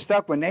mean, you get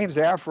stuck with names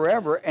they are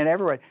forever, and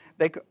everybody,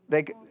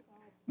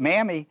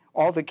 Mammy,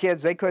 all the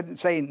kids, they couldn't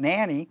say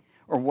Nanny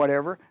or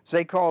whatever, so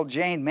they called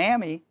Jane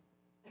Mammy.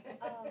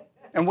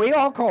 And we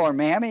all call her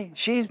Mammy.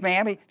 She's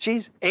Mammy.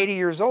 She's 80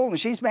 years old, and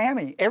she's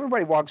Mammy.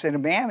 Everybody walks into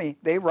Mammy.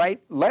 They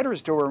write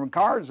letters to her and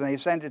cards, and they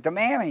send it to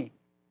Mammy.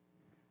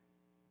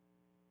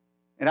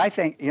 And I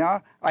think,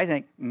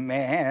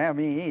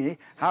 Mammy,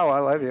 how I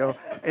love you.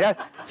 Yeah,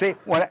 see,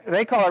 when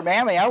they call her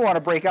Mammy, I want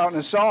to break out in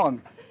a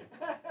song.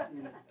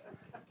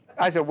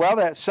 I said, well,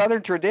 that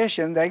Southern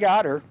tradition, they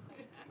got her.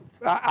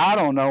 I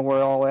don't know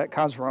where all that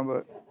comes from,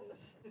 but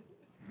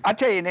I'll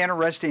tell you an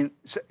interesting,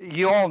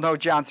 you all know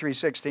John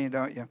 3:16,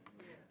 don't you?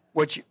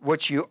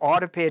 What you ought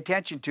to pay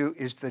attention to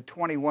is the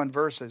 21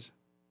 verses.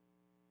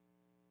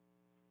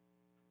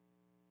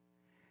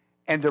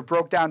 And they're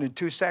broke down in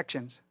 2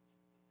 sections.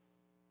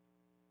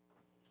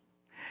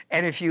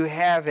 And if you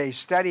have a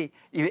study,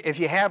 if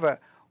you have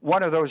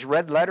one of those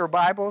red letter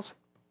Bibles,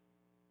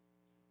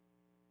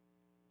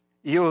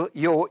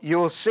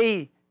 you'll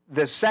see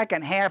the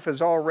second half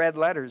is all red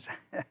letters.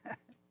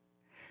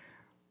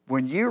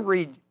 When you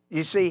read,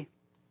 you see,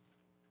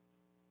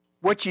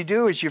 what you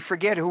do is you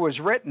forget who was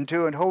written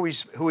to and who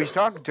he's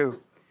talking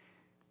to.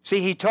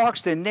 See, he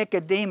talks to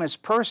Nicodemus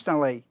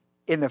personally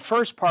in the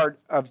first part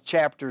of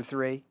chapter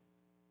 3.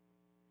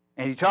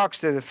 And he talks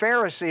to the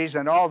Pharisees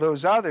and all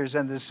those others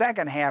in the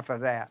second half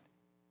of that.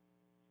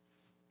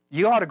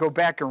 You ought to go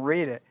back and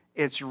read it.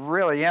 It's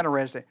really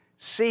interesting.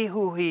 See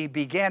who he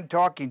began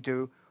talking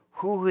to,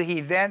 who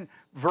he then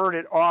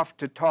verted off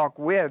to talk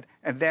with,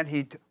 and then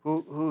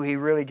who he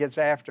really gets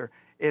after.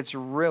 It's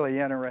really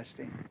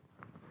interesting.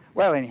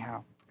 Well,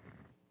 anyhow.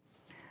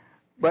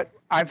 But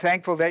I'm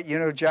thankful that you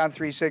know John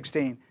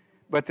 3:16.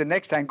 But the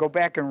next time, go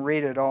back and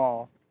read it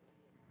all.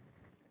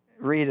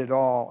 Read it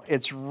all.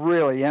 It's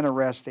really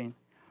interesting.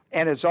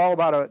 And it's all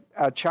about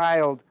a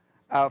child,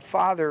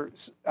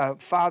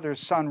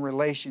 father-son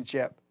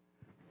relationship.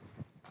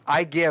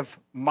 I give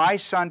my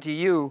son to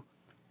you,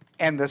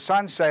 and the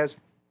son says,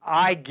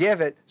 I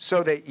give it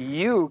so that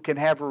you can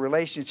have a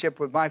relationship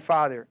with my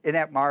father. Isn't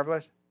that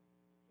marvelous?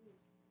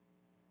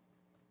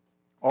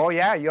 Oh,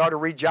 yeah, you ought to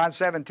read John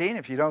 17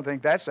 if you don't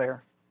think that's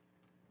there.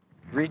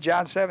 Read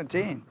John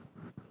 17.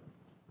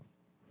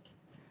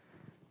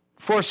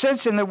 For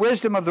since in the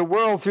wisdom of the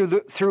world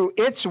through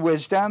its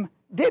wisdom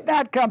did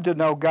not come to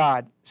know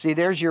God. See,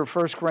 there's your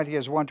 1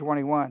 Corinthians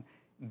 1:21.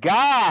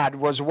 God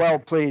was well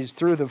pleased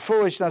through the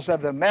foolishness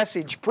of the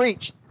message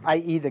preached,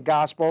 i.e. the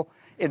gospel,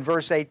 in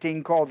verse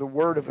 18 called the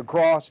word of the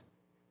cross,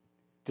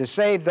 to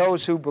save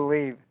those who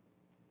believe.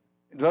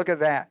 Look at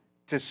that.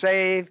 To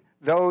save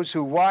those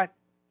who what?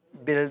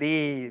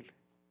 Believe.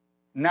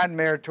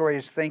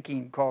 Non-meritorious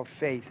thinking called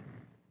faith.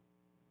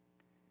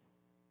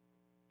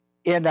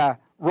 In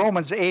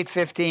Romans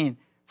 8:15,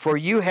 for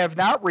you have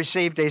not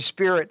received a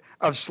spirit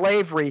of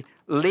slavery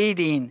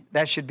leading,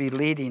 that should be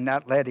leading,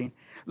 not letting,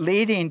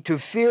 leading to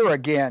fear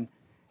again.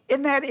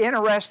 Isn't that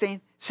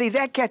interesting? See,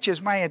 that catches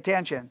my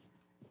attention.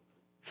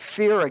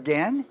 Fear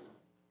again?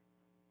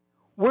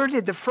 Where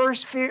did the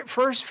first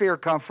fear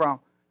come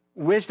from?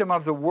 Wisdom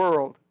of the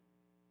world.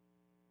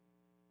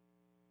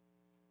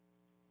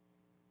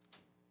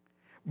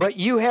 But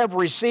you have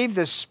received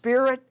the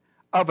spirit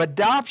of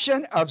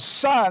adoption of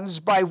sons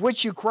by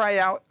which you cry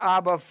out,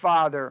 Abba,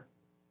 Father.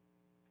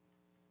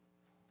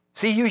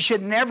 See, you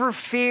should never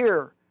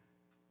fear.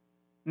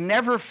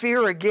 Never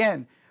fear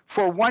again.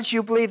 For once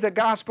you believe the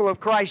gospel of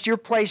Christ, you're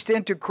placed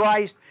into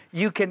Christ.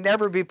 You can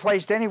never be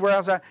placed anywhere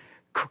else.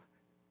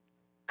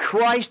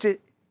 Christ is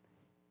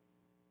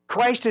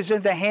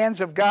in the hands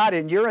of God,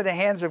 and you're in the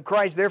hands of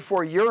Christ.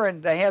 Therefore, you're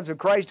in the hands of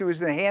Christ, who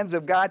is in the hands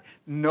of God.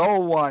 No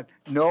one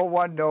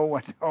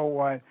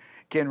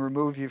can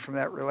remove you from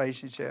that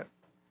relationship.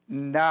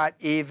 Not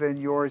even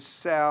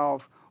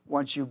yourself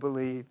once you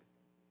believe.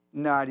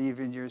 Not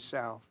even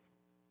yourself.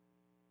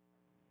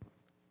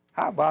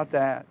 How about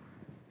that?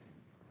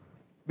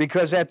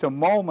 Because at the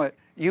moment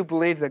you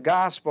believe the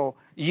gospel,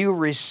 you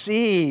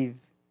receive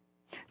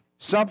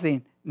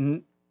something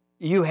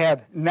You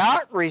have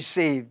not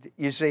received,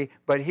 you see,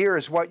 but here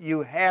is what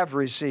you have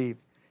received.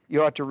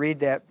 You ought to read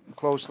that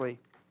closely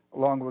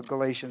along with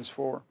Galatians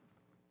 4.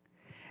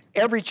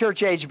 Every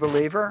church age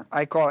believer,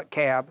 I call it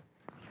CAB,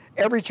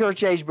 every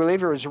church age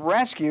believer is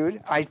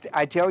rescued. I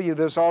tell you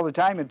this all the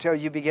time until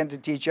you begin to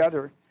teach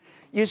others.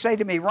 You say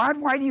to me, Ron,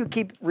 why do you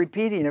keep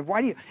repeating it?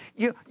 Why do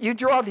you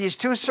draw these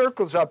two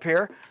circles up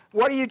here?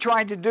 What are you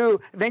trying to do?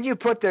 Then you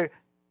put the,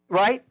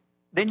 right?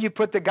 Then you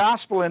put the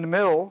gospel in the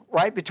middle,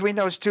 right? Between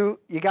those two,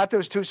 you got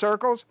those two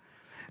circles?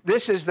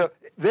 This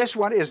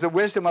one is the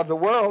wisdom of the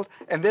world,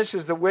 and this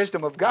is the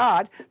wisdom of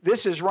God.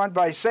 This is run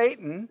by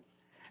Satan,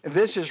 and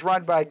this is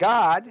run by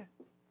God,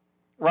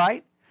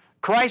 right?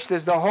 Christ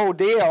is the whole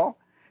deal.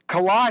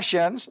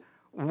 Colossians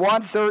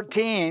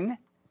 1:13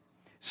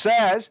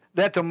 says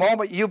that the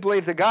moment you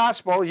believe the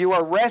gospel, you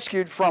are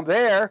rescued from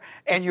there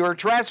and you are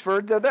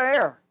transferred to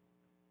there.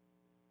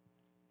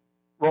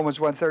 Colossians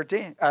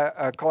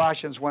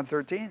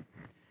 1:13.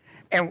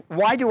 And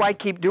why do I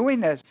keep doing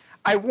this?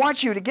 I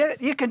want you to get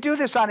it. You can do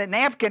this on a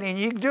napkin and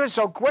you can do it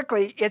so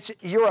quickly,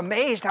 you're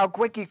amazed how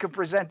quick you can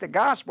present the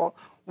gospel,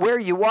 where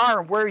you are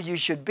and where you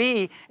should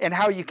be and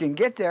how you can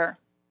get there.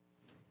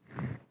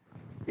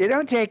 It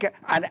don't take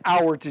an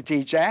hour to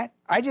teach that.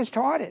 I just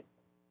taught it.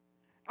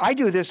 I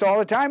do this all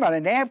the time on a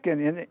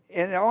napkin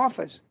in the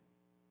office.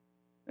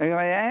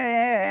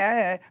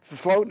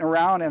 Floating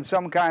around in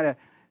some kind of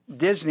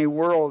Disney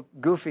World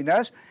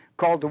goofiness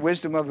called the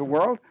wisdom of the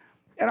world.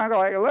 And I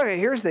go, look,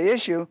 here's the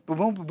issue. Boom,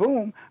 boom, boom,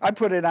 boom. I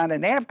put it on a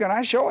napkin.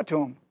 I show it to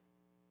them.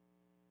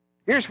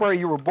 Here's where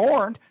you were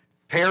born,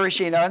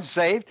 perishing,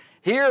 unsaved.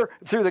 Here,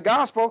 through the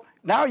gospel,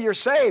 now you're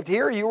saved.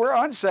 Here, you were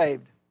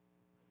unsaved.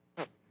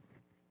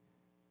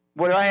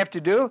 What do I have to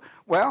do?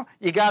 Well,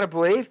 you got to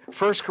believe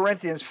 1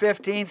 Corinthians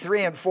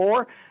 15:3 and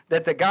 4,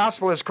 that the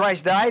gospel is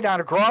Christ died on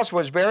a cross,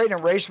 was buried,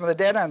 and raised from the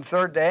dead on the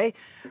third day.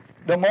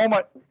 The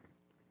moment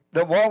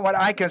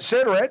I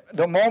consider it,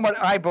 the moment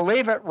I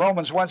believe it,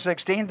 Romans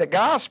 1:16, the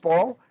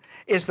gospel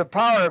is the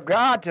power of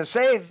God to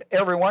save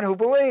everyone who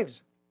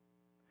believes.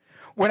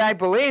 When I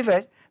believe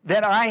it,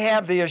 then I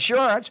have the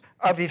assurance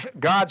of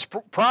God's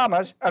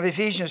promise of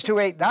Ephesians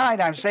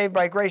 2:8-9. I'm saved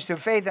by grace through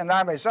faith, and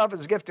I myself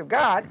as a gift of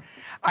God.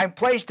 I'm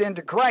placed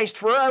into Christ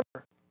forever.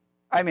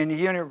 I'm in the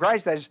union of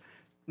Christ. That's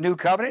new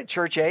covenant,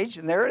 church age,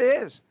 and there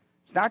it is.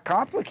 It's not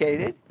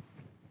complicated.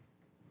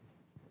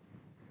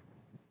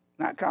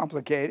 Not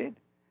complicated.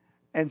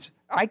 And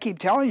I keep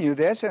telling you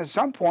this, and at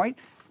some point,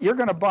 you're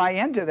going to buy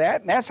into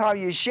that, and that's how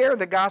you share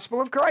the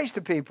gospel of Christ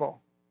to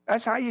people.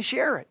 That's how you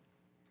share it.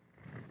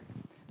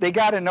 They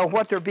got to know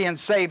what they're being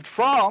saved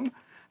from,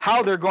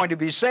 how they're going to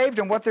be saved,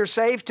 and what they're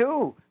saved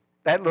to.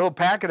 That little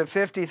packet of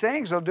 50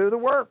 things will do the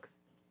work.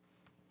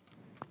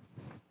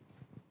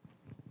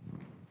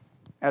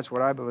 That's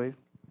what I believe.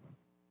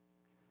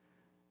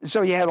 And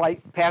so you have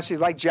passages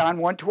like John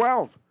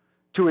 1:12.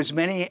 To as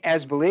many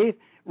as believe,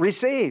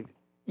 receive.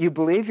 You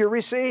believe, you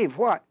receive.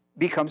 What?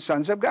 Become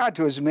sons of God.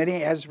 To as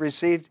many as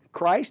received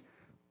Christ,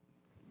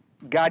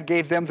 God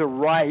gave them the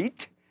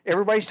right.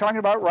 Everybody's talking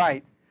about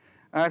right.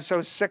 I'm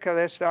so sick of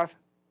this stuff.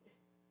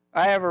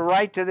 I have a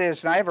right to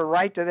this, and I have a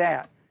right to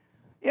that.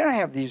 You don't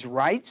have these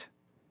rights.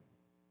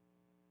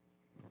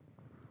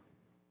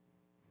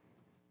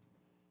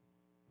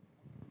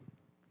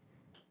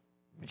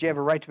 But you have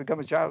a right to become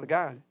a child of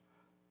God.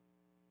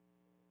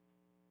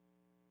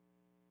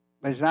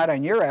 But it's not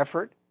on your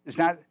effort. It's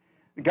not,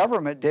 the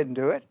government didn't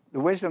do it.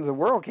 The wisdom of the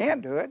world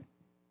can't do it.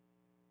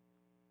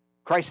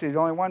 Christ is the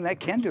only one that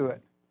can do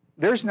it.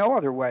 There's no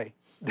other way.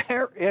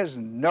 There is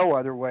no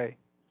other way.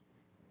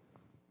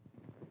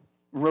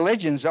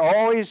 Religion's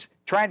always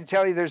trying to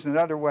tell you there's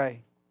another way.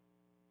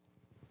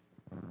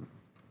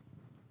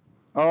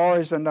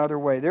 Always another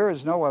way. There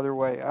is no other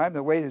way. I'm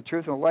the way, the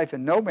truth, and the life,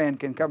 and no man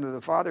can come to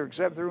the Father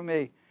except through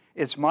me.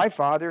 It's my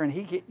Father, and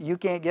you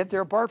can't get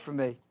there apart from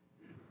me.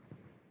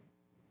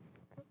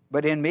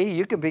 But in me,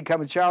 you can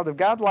become a child of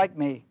God like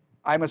me.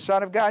 I'm a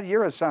son of God,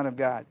 you're a son of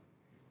God.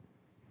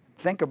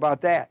 Think about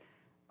that.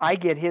 I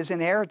get his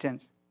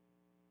inheritance.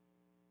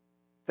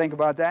 Think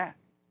about that.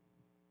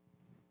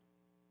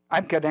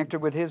 I'm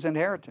connected with his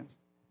inheritance.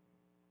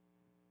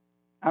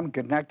 I'm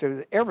connected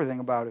with everything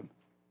about him.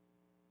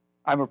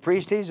 I'm a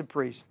priest, he's a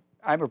priest.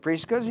 I'm a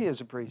priest because he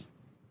is a priest.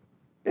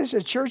 This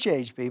is church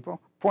age,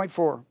 people. Point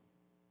 4.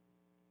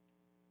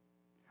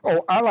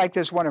 Oh, I like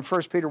this one in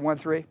 1 Peter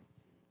 1:3.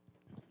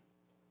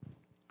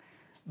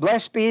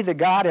 Blessed be the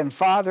God and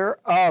Father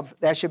of,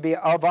 that should be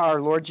of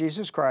our Lord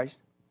Jesus Christ,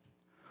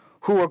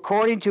 who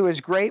according to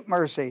his great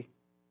mercy,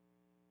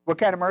 what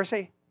kind of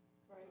mercy?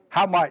 Great.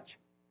 How much?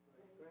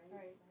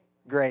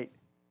 Great.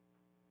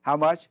 How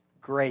much?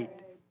 Great.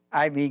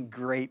 I mean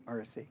great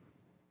mercy.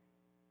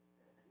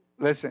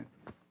 Listen,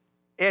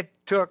 it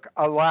took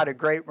a lot of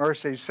great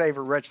mercy to save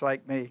a wretch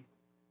like me.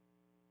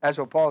 That's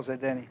what Paul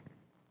said, didn't he?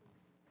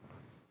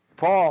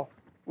 Paul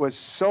was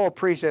so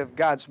appreciative of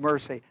God's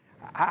mercy.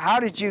 How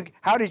did you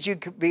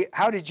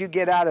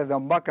get out of the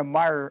muck and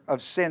mire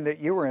of sin that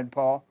you were in,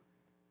 Paul?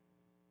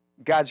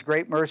 God's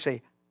great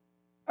mercy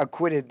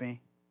acquitted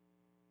me.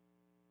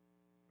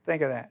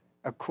 Think of that.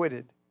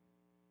 Acquitted.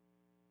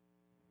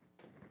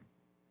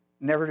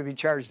 Never to be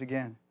charged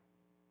again.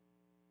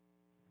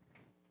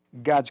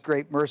 God's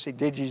great mercy.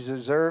 Did you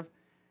deserve?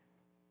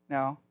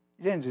 No,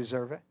 you didn't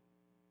deserve it.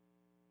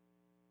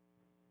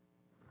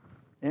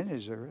 You didn't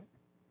deserve it.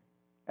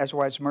 That's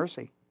why it's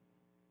mercy.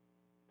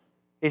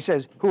 He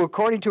says, who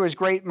according to his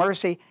great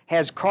mercy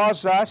has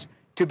caused us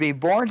to be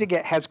born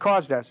again, has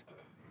caused us.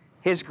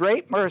 His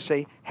great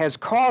mercy has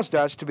caused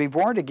us to be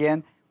born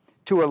again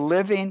to a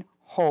living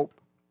hope,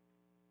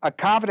 a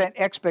confident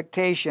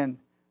expectation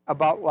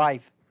about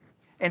life.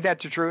 Ain't that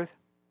the truth?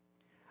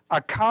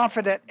 A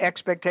confident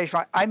expectation.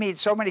 I meet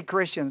so many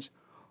Christians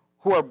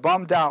who are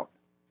bummed out.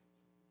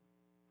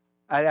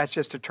 That's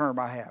just a term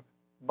I have.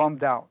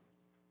 Bummed out.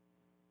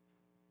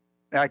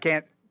 Now, I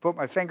can't put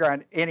my finger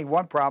on any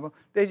one problem.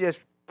 They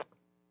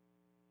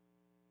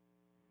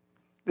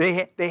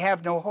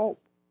have no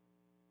hope.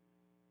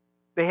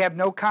 They have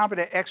no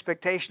confident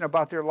expectation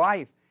about their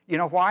life. You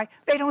know why?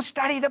 They don't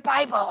study the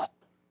Bible.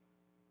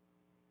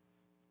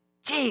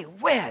 Gee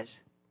whiz.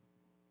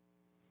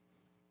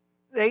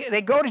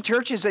 They go to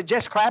churches that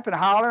just clap and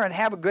holler and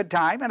have a good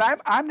time, and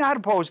I'm not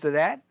opposed to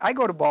that. I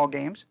go to ball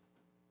games.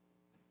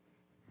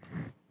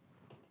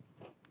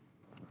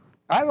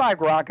 I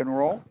like rock and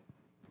roll.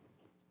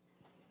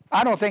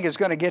 I don't think it's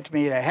going to get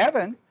me to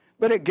heaven,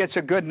 but it gets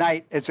a good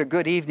night. It's a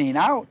good evening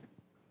out.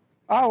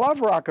 I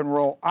love rock and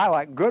roll. I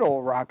like good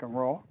old rock and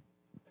roll.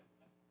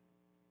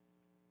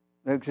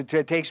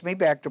 It takes me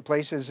back to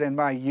places in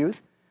my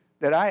youth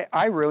that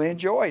I really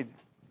enjoyed.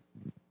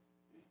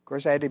 Of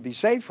course, I had to be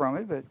saved from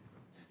it, but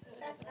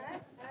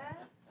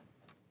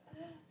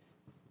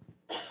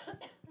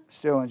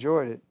still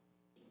enjoyed it.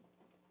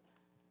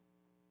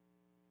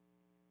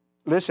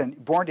 Listen,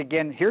 born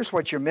again, here's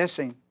what you're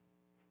missing.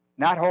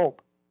 Not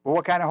hope. Well,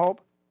 what kind of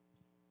hope?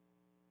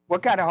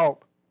 What kind of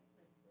hope?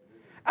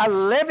 A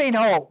living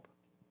hope.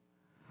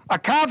 A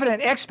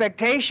confident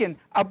expectation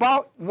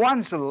about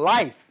one's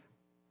life.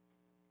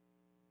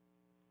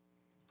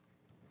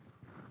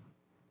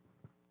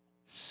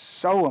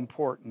 So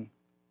important.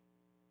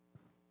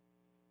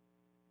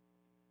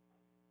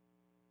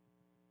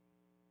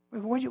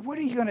 What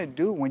are you going to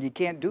do when you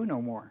can't do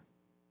no more?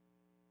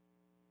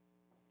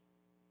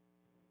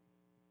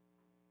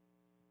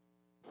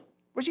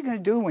 What are you going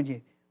to do when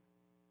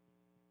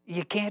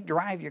you can't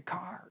drive your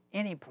car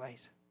any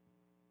place?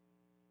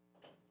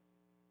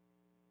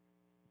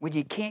 When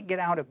you can't get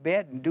out of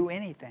bed and do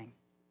anything?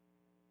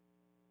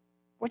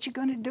 What you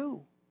going to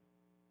do?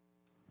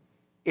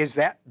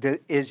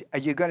 Are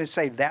you going to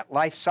say that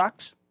life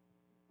sucks?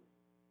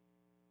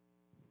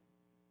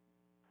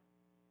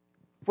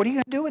 What are you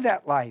going to do with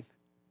that life?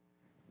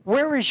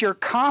 Where is your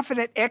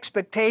confident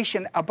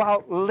expectation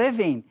about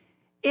living?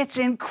 It's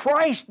in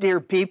Christ, dear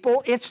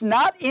people. It's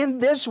not in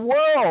this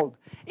world.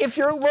 If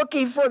you're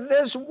looking for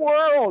this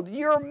world,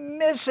 you're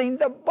missing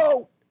the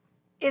boat.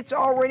 It's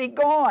already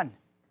gone.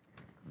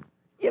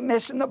 You're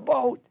missing the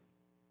boat.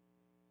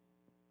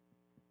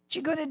 What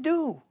you going to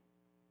do?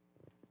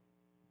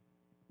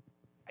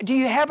 Do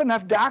you have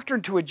enough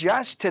doctrine to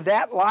adjust to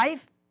that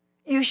life?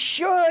 You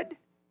should.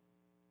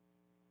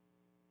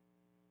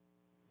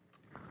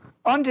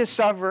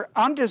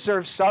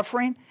 Undeserved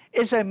suffering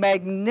is a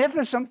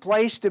magnificent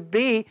place to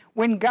be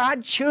when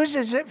God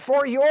chooses it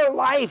for your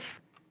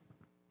life.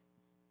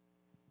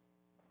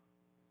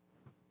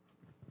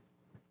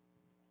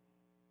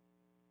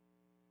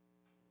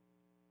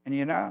 And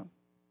you know,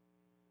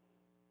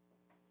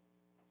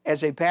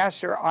 as a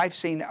pastor, I've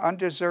seen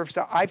undeserved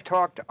stuff. I've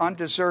talked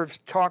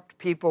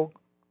people,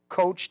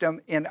 coached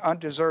them in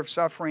undeserved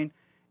suffering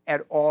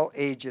at all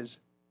ages.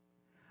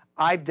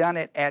 I've done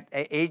it at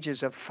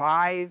ages of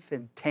 5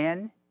 and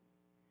 10,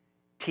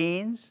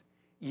 teens,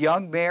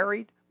 young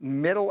married,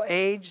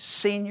 middle-aged,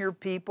 senior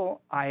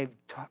people. I've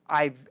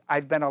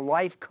been a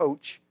life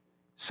coach,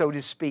 so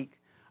to speak,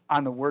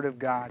 on the Word of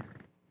God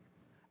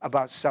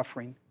about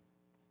suffering.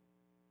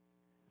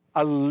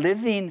 A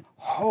living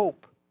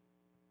hope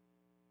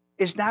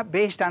is not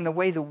based on the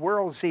way the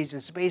world sees it.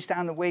 It's based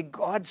on the way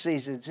God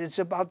sees it. It's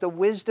about the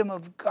wisdom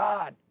of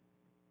God.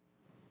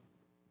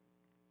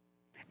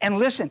 And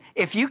listen,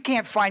 if you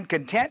can't find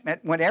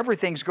contentment when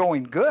everything's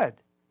going good,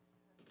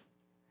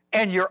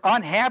 and you're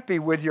unhappy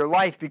with your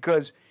life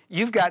because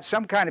you've got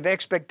some kind of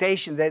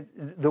expectation that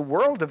the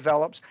world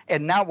develops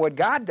and not what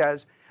God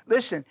does,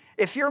 listen,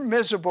 if you're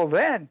miserable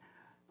then,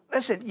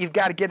 listen, you've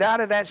got to get out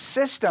of that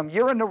system.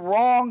 You're in the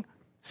wrong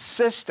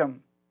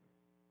system.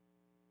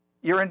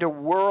 You're into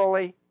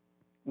worldly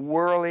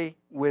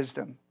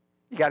wisdom.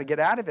 You got to get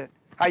out of it.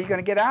 How are you going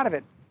to get out of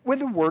it? With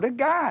the Word of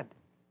God.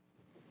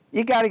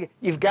 You've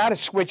got to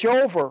switch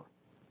over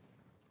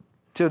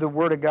to the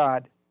Word of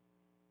God.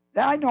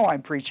 Now, I know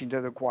I'm preaching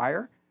to the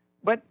choir,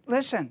 but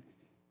listen,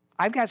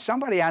 I've got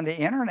somebody on the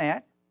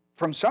internet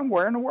from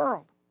somewhere in the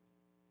world,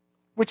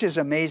 which is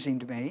amazing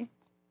to me.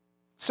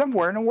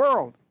 Somewhere in the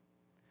world.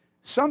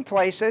 Some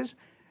places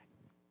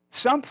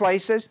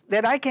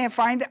that I can't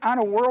find on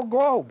a world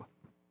globe.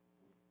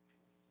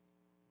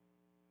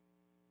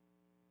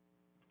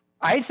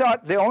 I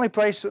thought the only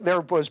place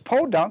there was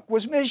podunk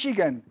was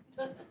Michigan.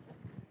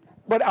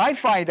 But I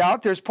find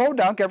out there's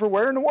podunk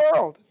everywhere in the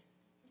world.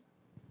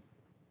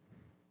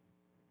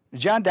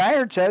 John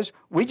Dyer says,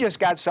 we just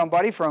got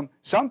somebody from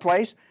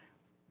someplace.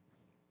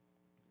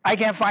 I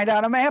can't find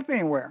out a map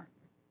anywhere.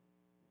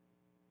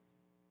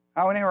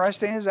 How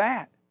interesting is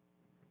that?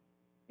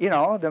 You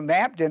know, the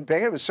map didn't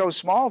pick it. It was so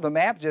small, the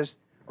map just,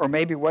 or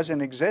maybe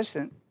wasn't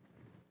existent.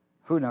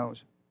 Who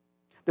knows?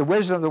 The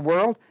wisdom of the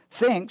world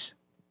thinks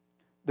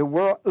the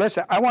world,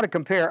 listen, I want to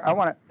compare,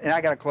 and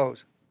I got to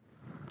close.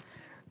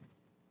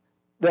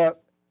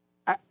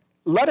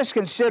 Let us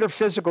consider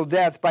physical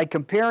death by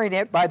comparing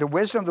it by the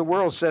wisdom of the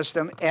world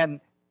system and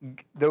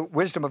the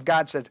wisdom of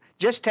God says,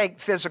 just take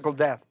physical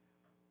death.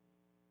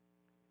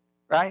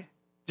 Right?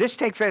 Just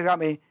take physical, I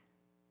mean,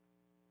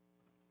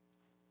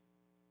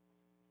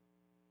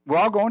 we're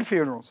all going to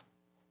funerals.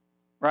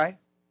 Right?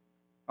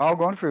 All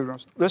going to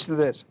funerals. Listen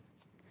to this.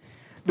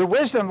 The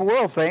wisdom of the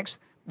world thinks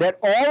that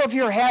all of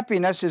your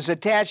happiness is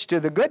attached to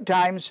the good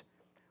times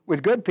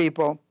with good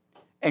people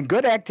and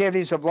good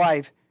activities of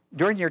life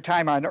during your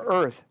time on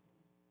earth.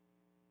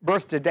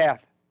 Birth to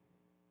death.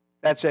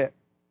 That's it.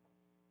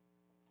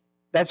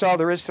 That's all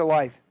there is to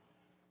life.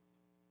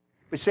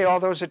 We say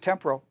all those are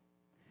temporal.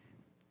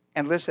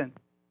 And listen,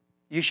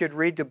 you should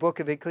read the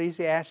book of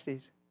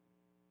Ecclesiastes.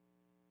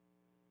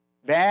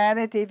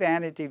 Vanity,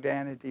 vanity,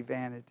 vanity,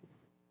 vanity.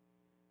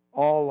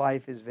 All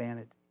life is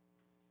vanity.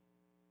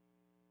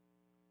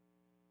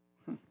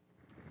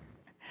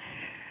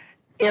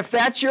 If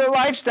that's your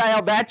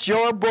lifestyle, that's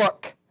your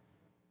book.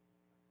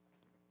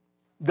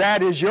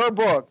 That is your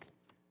book.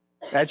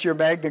 That's your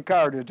Magna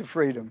Carta to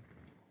freedom.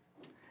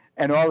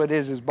 And all it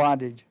is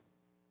bondage.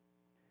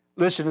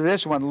 Listen to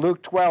this one,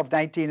 Luke 12,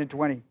 19 and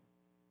 20.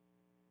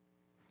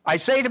 I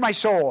say to my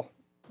soul,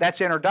 that's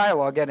inner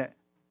dialogue, isn't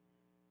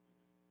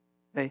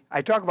it?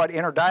 I talk about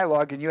inner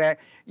dialogue, and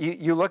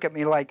you look at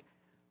me like,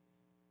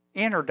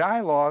 inner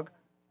dialogue?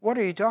 What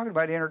are you talking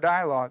about, inner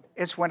dialogue?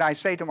 It's when I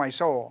say to my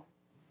soul,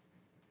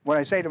 when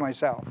I say to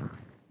myself.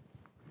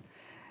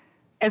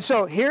 And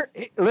so here,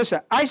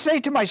 listen, I say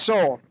to my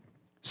soul,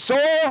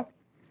 soul,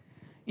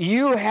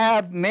 you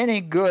have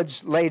many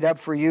goods laid up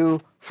for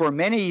you for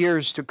many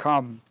years to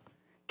come.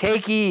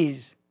 Take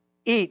ease,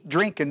 eat,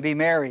 drink, and be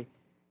merry.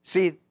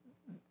 See,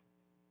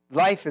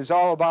 life is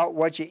all about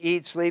what you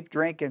eat, sleep,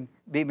 drink, and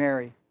be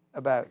merry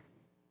about.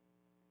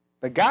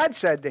 But God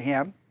said to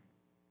him,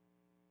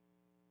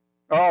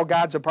 oh,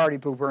 God's a party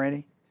pooper, ain't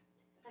he?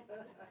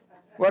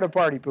 What a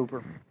party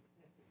pooper.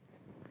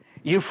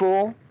 You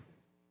fool,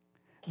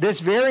 this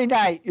very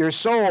night your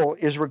soul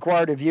is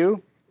required of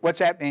you. What's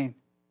that mean?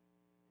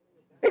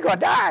 You're going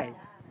to die.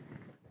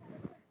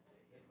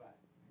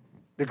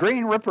 The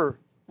green reaper.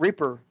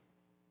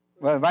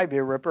 Well, it might be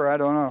a ripper, I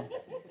don't know.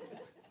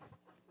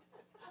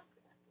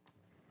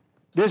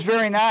 This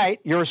very night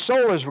your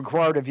soul is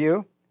required of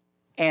you.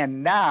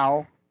 And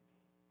now,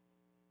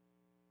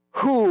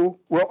 who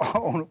will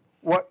own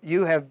what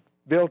you have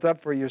built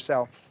up for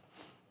yourself?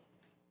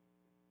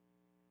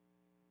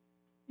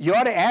 You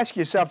ought to ask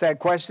yourself that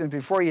question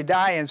before you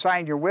die and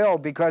sign your will,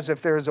 because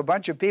if there's a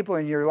bunch of people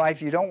in your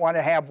life you don't want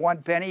to have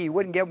one penny, you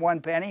wouldn't give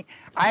one penny.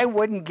 I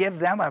wouldn't give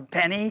them a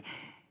penny.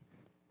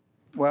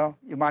 Well,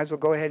 you might as well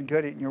go ahead and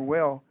put it in your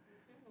will.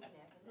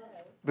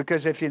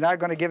 Because if you're not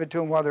going to give it to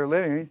them while they're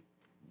living,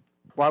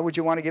 why would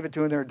you want to give it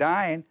to them when they're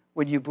dying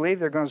when you believe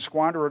they're going to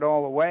squander it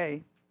all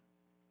away?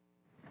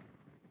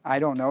 I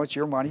don't know. It's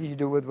your money. You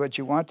do with what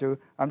you want to.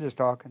 I'm just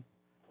talking.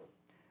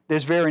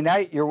 This very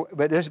night,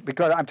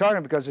 because I'm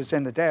talking because it's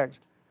in the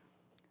text.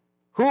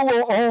 Who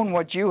will own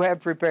what you have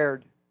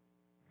prepared?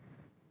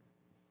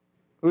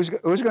 Who's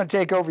going to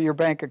take over your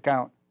bank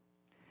account?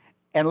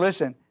 And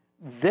listen,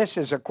 this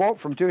is a quote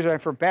from two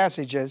different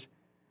passages,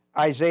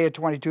 Isaiah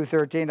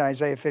 22:13,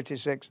 Isaiah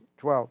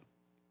 56:12.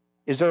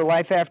 Is there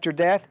life after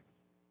death?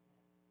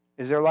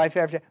 Is there life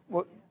after death?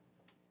 Well,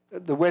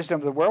 the wisdom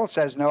of the world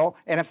says no,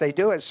 and if they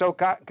do it, so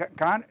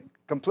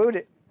conclude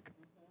it.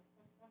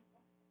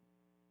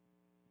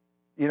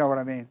 You know what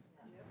I mean?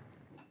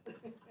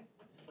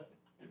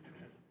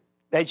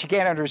 That you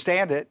can't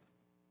understand it.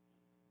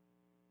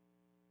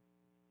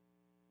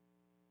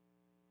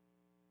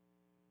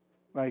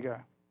 Like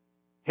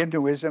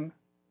Hinduism,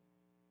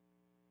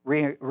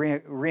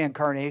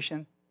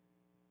 reincarnation.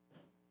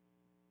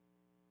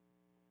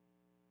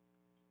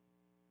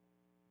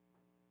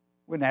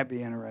 Wouldn't that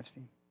be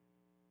interesting?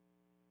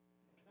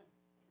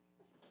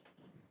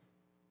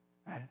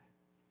 I'd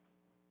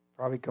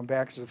probably come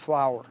back as a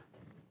flower.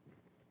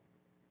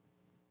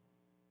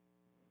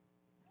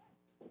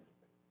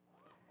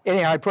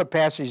 Anyhow, I put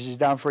passages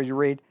down for you to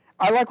read.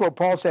 I like what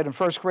Paul said in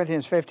 1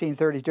 Corinthians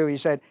 15:32. He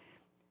said,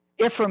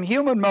 if from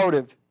human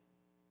motive,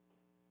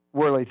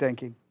 worldly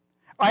thinking,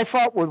 I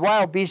fought with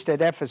wild beasts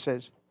at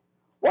Ephesus,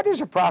 what does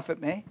it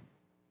profit me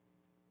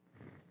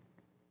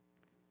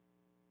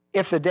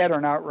if the dead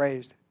are not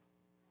raised?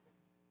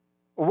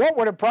 What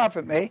would it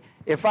profit me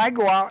if I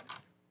go out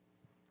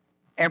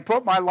and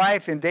put my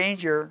life in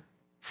danger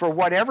for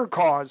whatever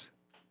cause,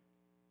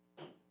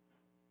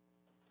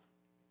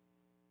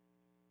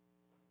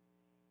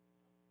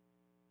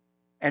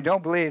 and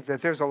don't believe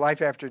that there's a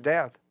life after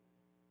death,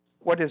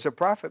 what does it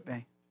profit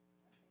me?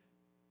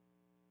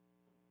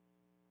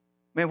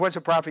 I mean, what's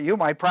it profit you?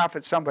 Might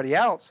profit somebody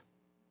else.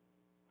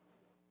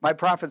 Might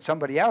profit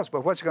somebody else,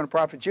 but what's it going to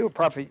profit you?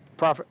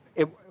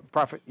 It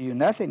profit you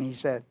nothing, he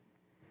said.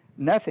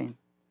 Nothing.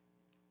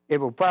 It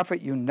will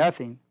profit you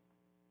nothing.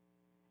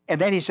 And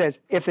then he says,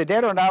 if the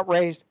dead are not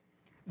raised,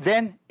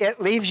 then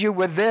it leaves you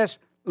with this: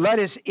 let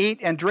us eat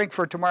and drink,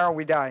 for tomorrow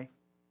we die.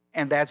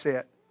 And that's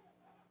it.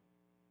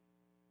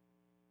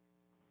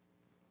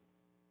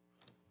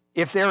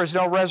 If there is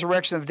no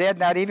resurrection of the dead,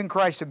 not even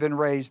Christ have been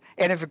raised.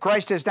 And if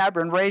Christ has not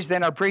been raised,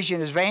 then our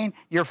preaching is vain,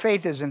 your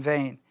faith is in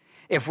vain.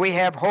 If we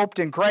have hoped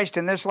in Christ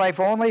in this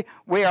life only,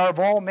 we are of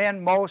all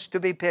men most to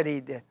be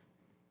pitied.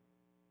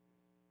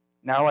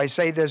 Now I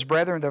say this,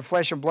 brethren, the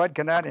flesh and blood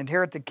cannot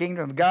inherit the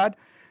kingdom of God,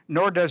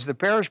 nor does the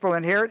perishable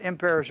inherit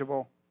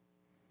imperishable.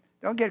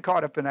 Don't get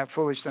caught up in that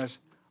foolishness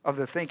of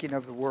the thinking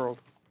of the world.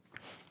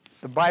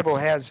 The Bible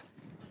has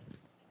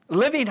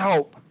living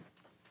hope.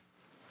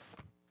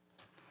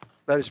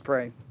 Let us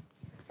pray.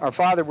 Our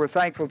Father, we're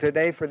thankful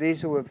today for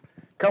these who have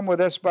come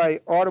with us by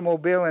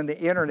automobile and the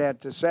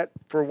internet to sit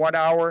for 1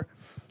 hour.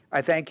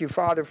 I thank you,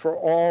 Father, for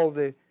all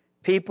the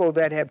people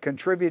that have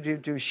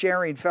contributed to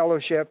sharing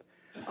fellowship,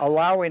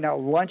 allowing a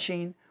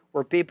lunching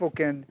where people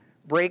can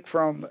break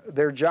from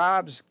their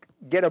jobs,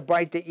 get a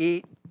bite to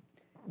eat,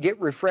 get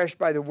refreshed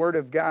by the Word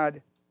of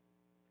God,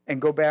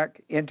 and go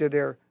back into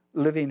their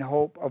living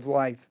hope of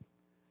life.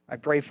 I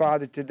pray,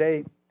 Father,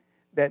 today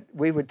that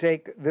we would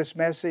take this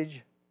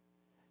message,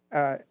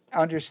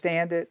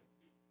 understand it,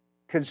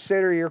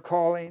 consider your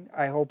calling.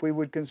 I hope we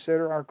would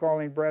consider our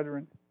calling,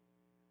 brethren.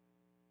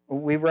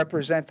 We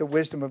represent the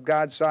wisdom of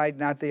God's side,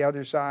 not the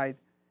other side.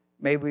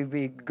 May we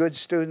be good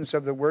students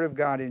of the Word of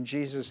God in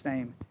Jesus'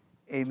 name.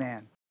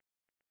 Amen.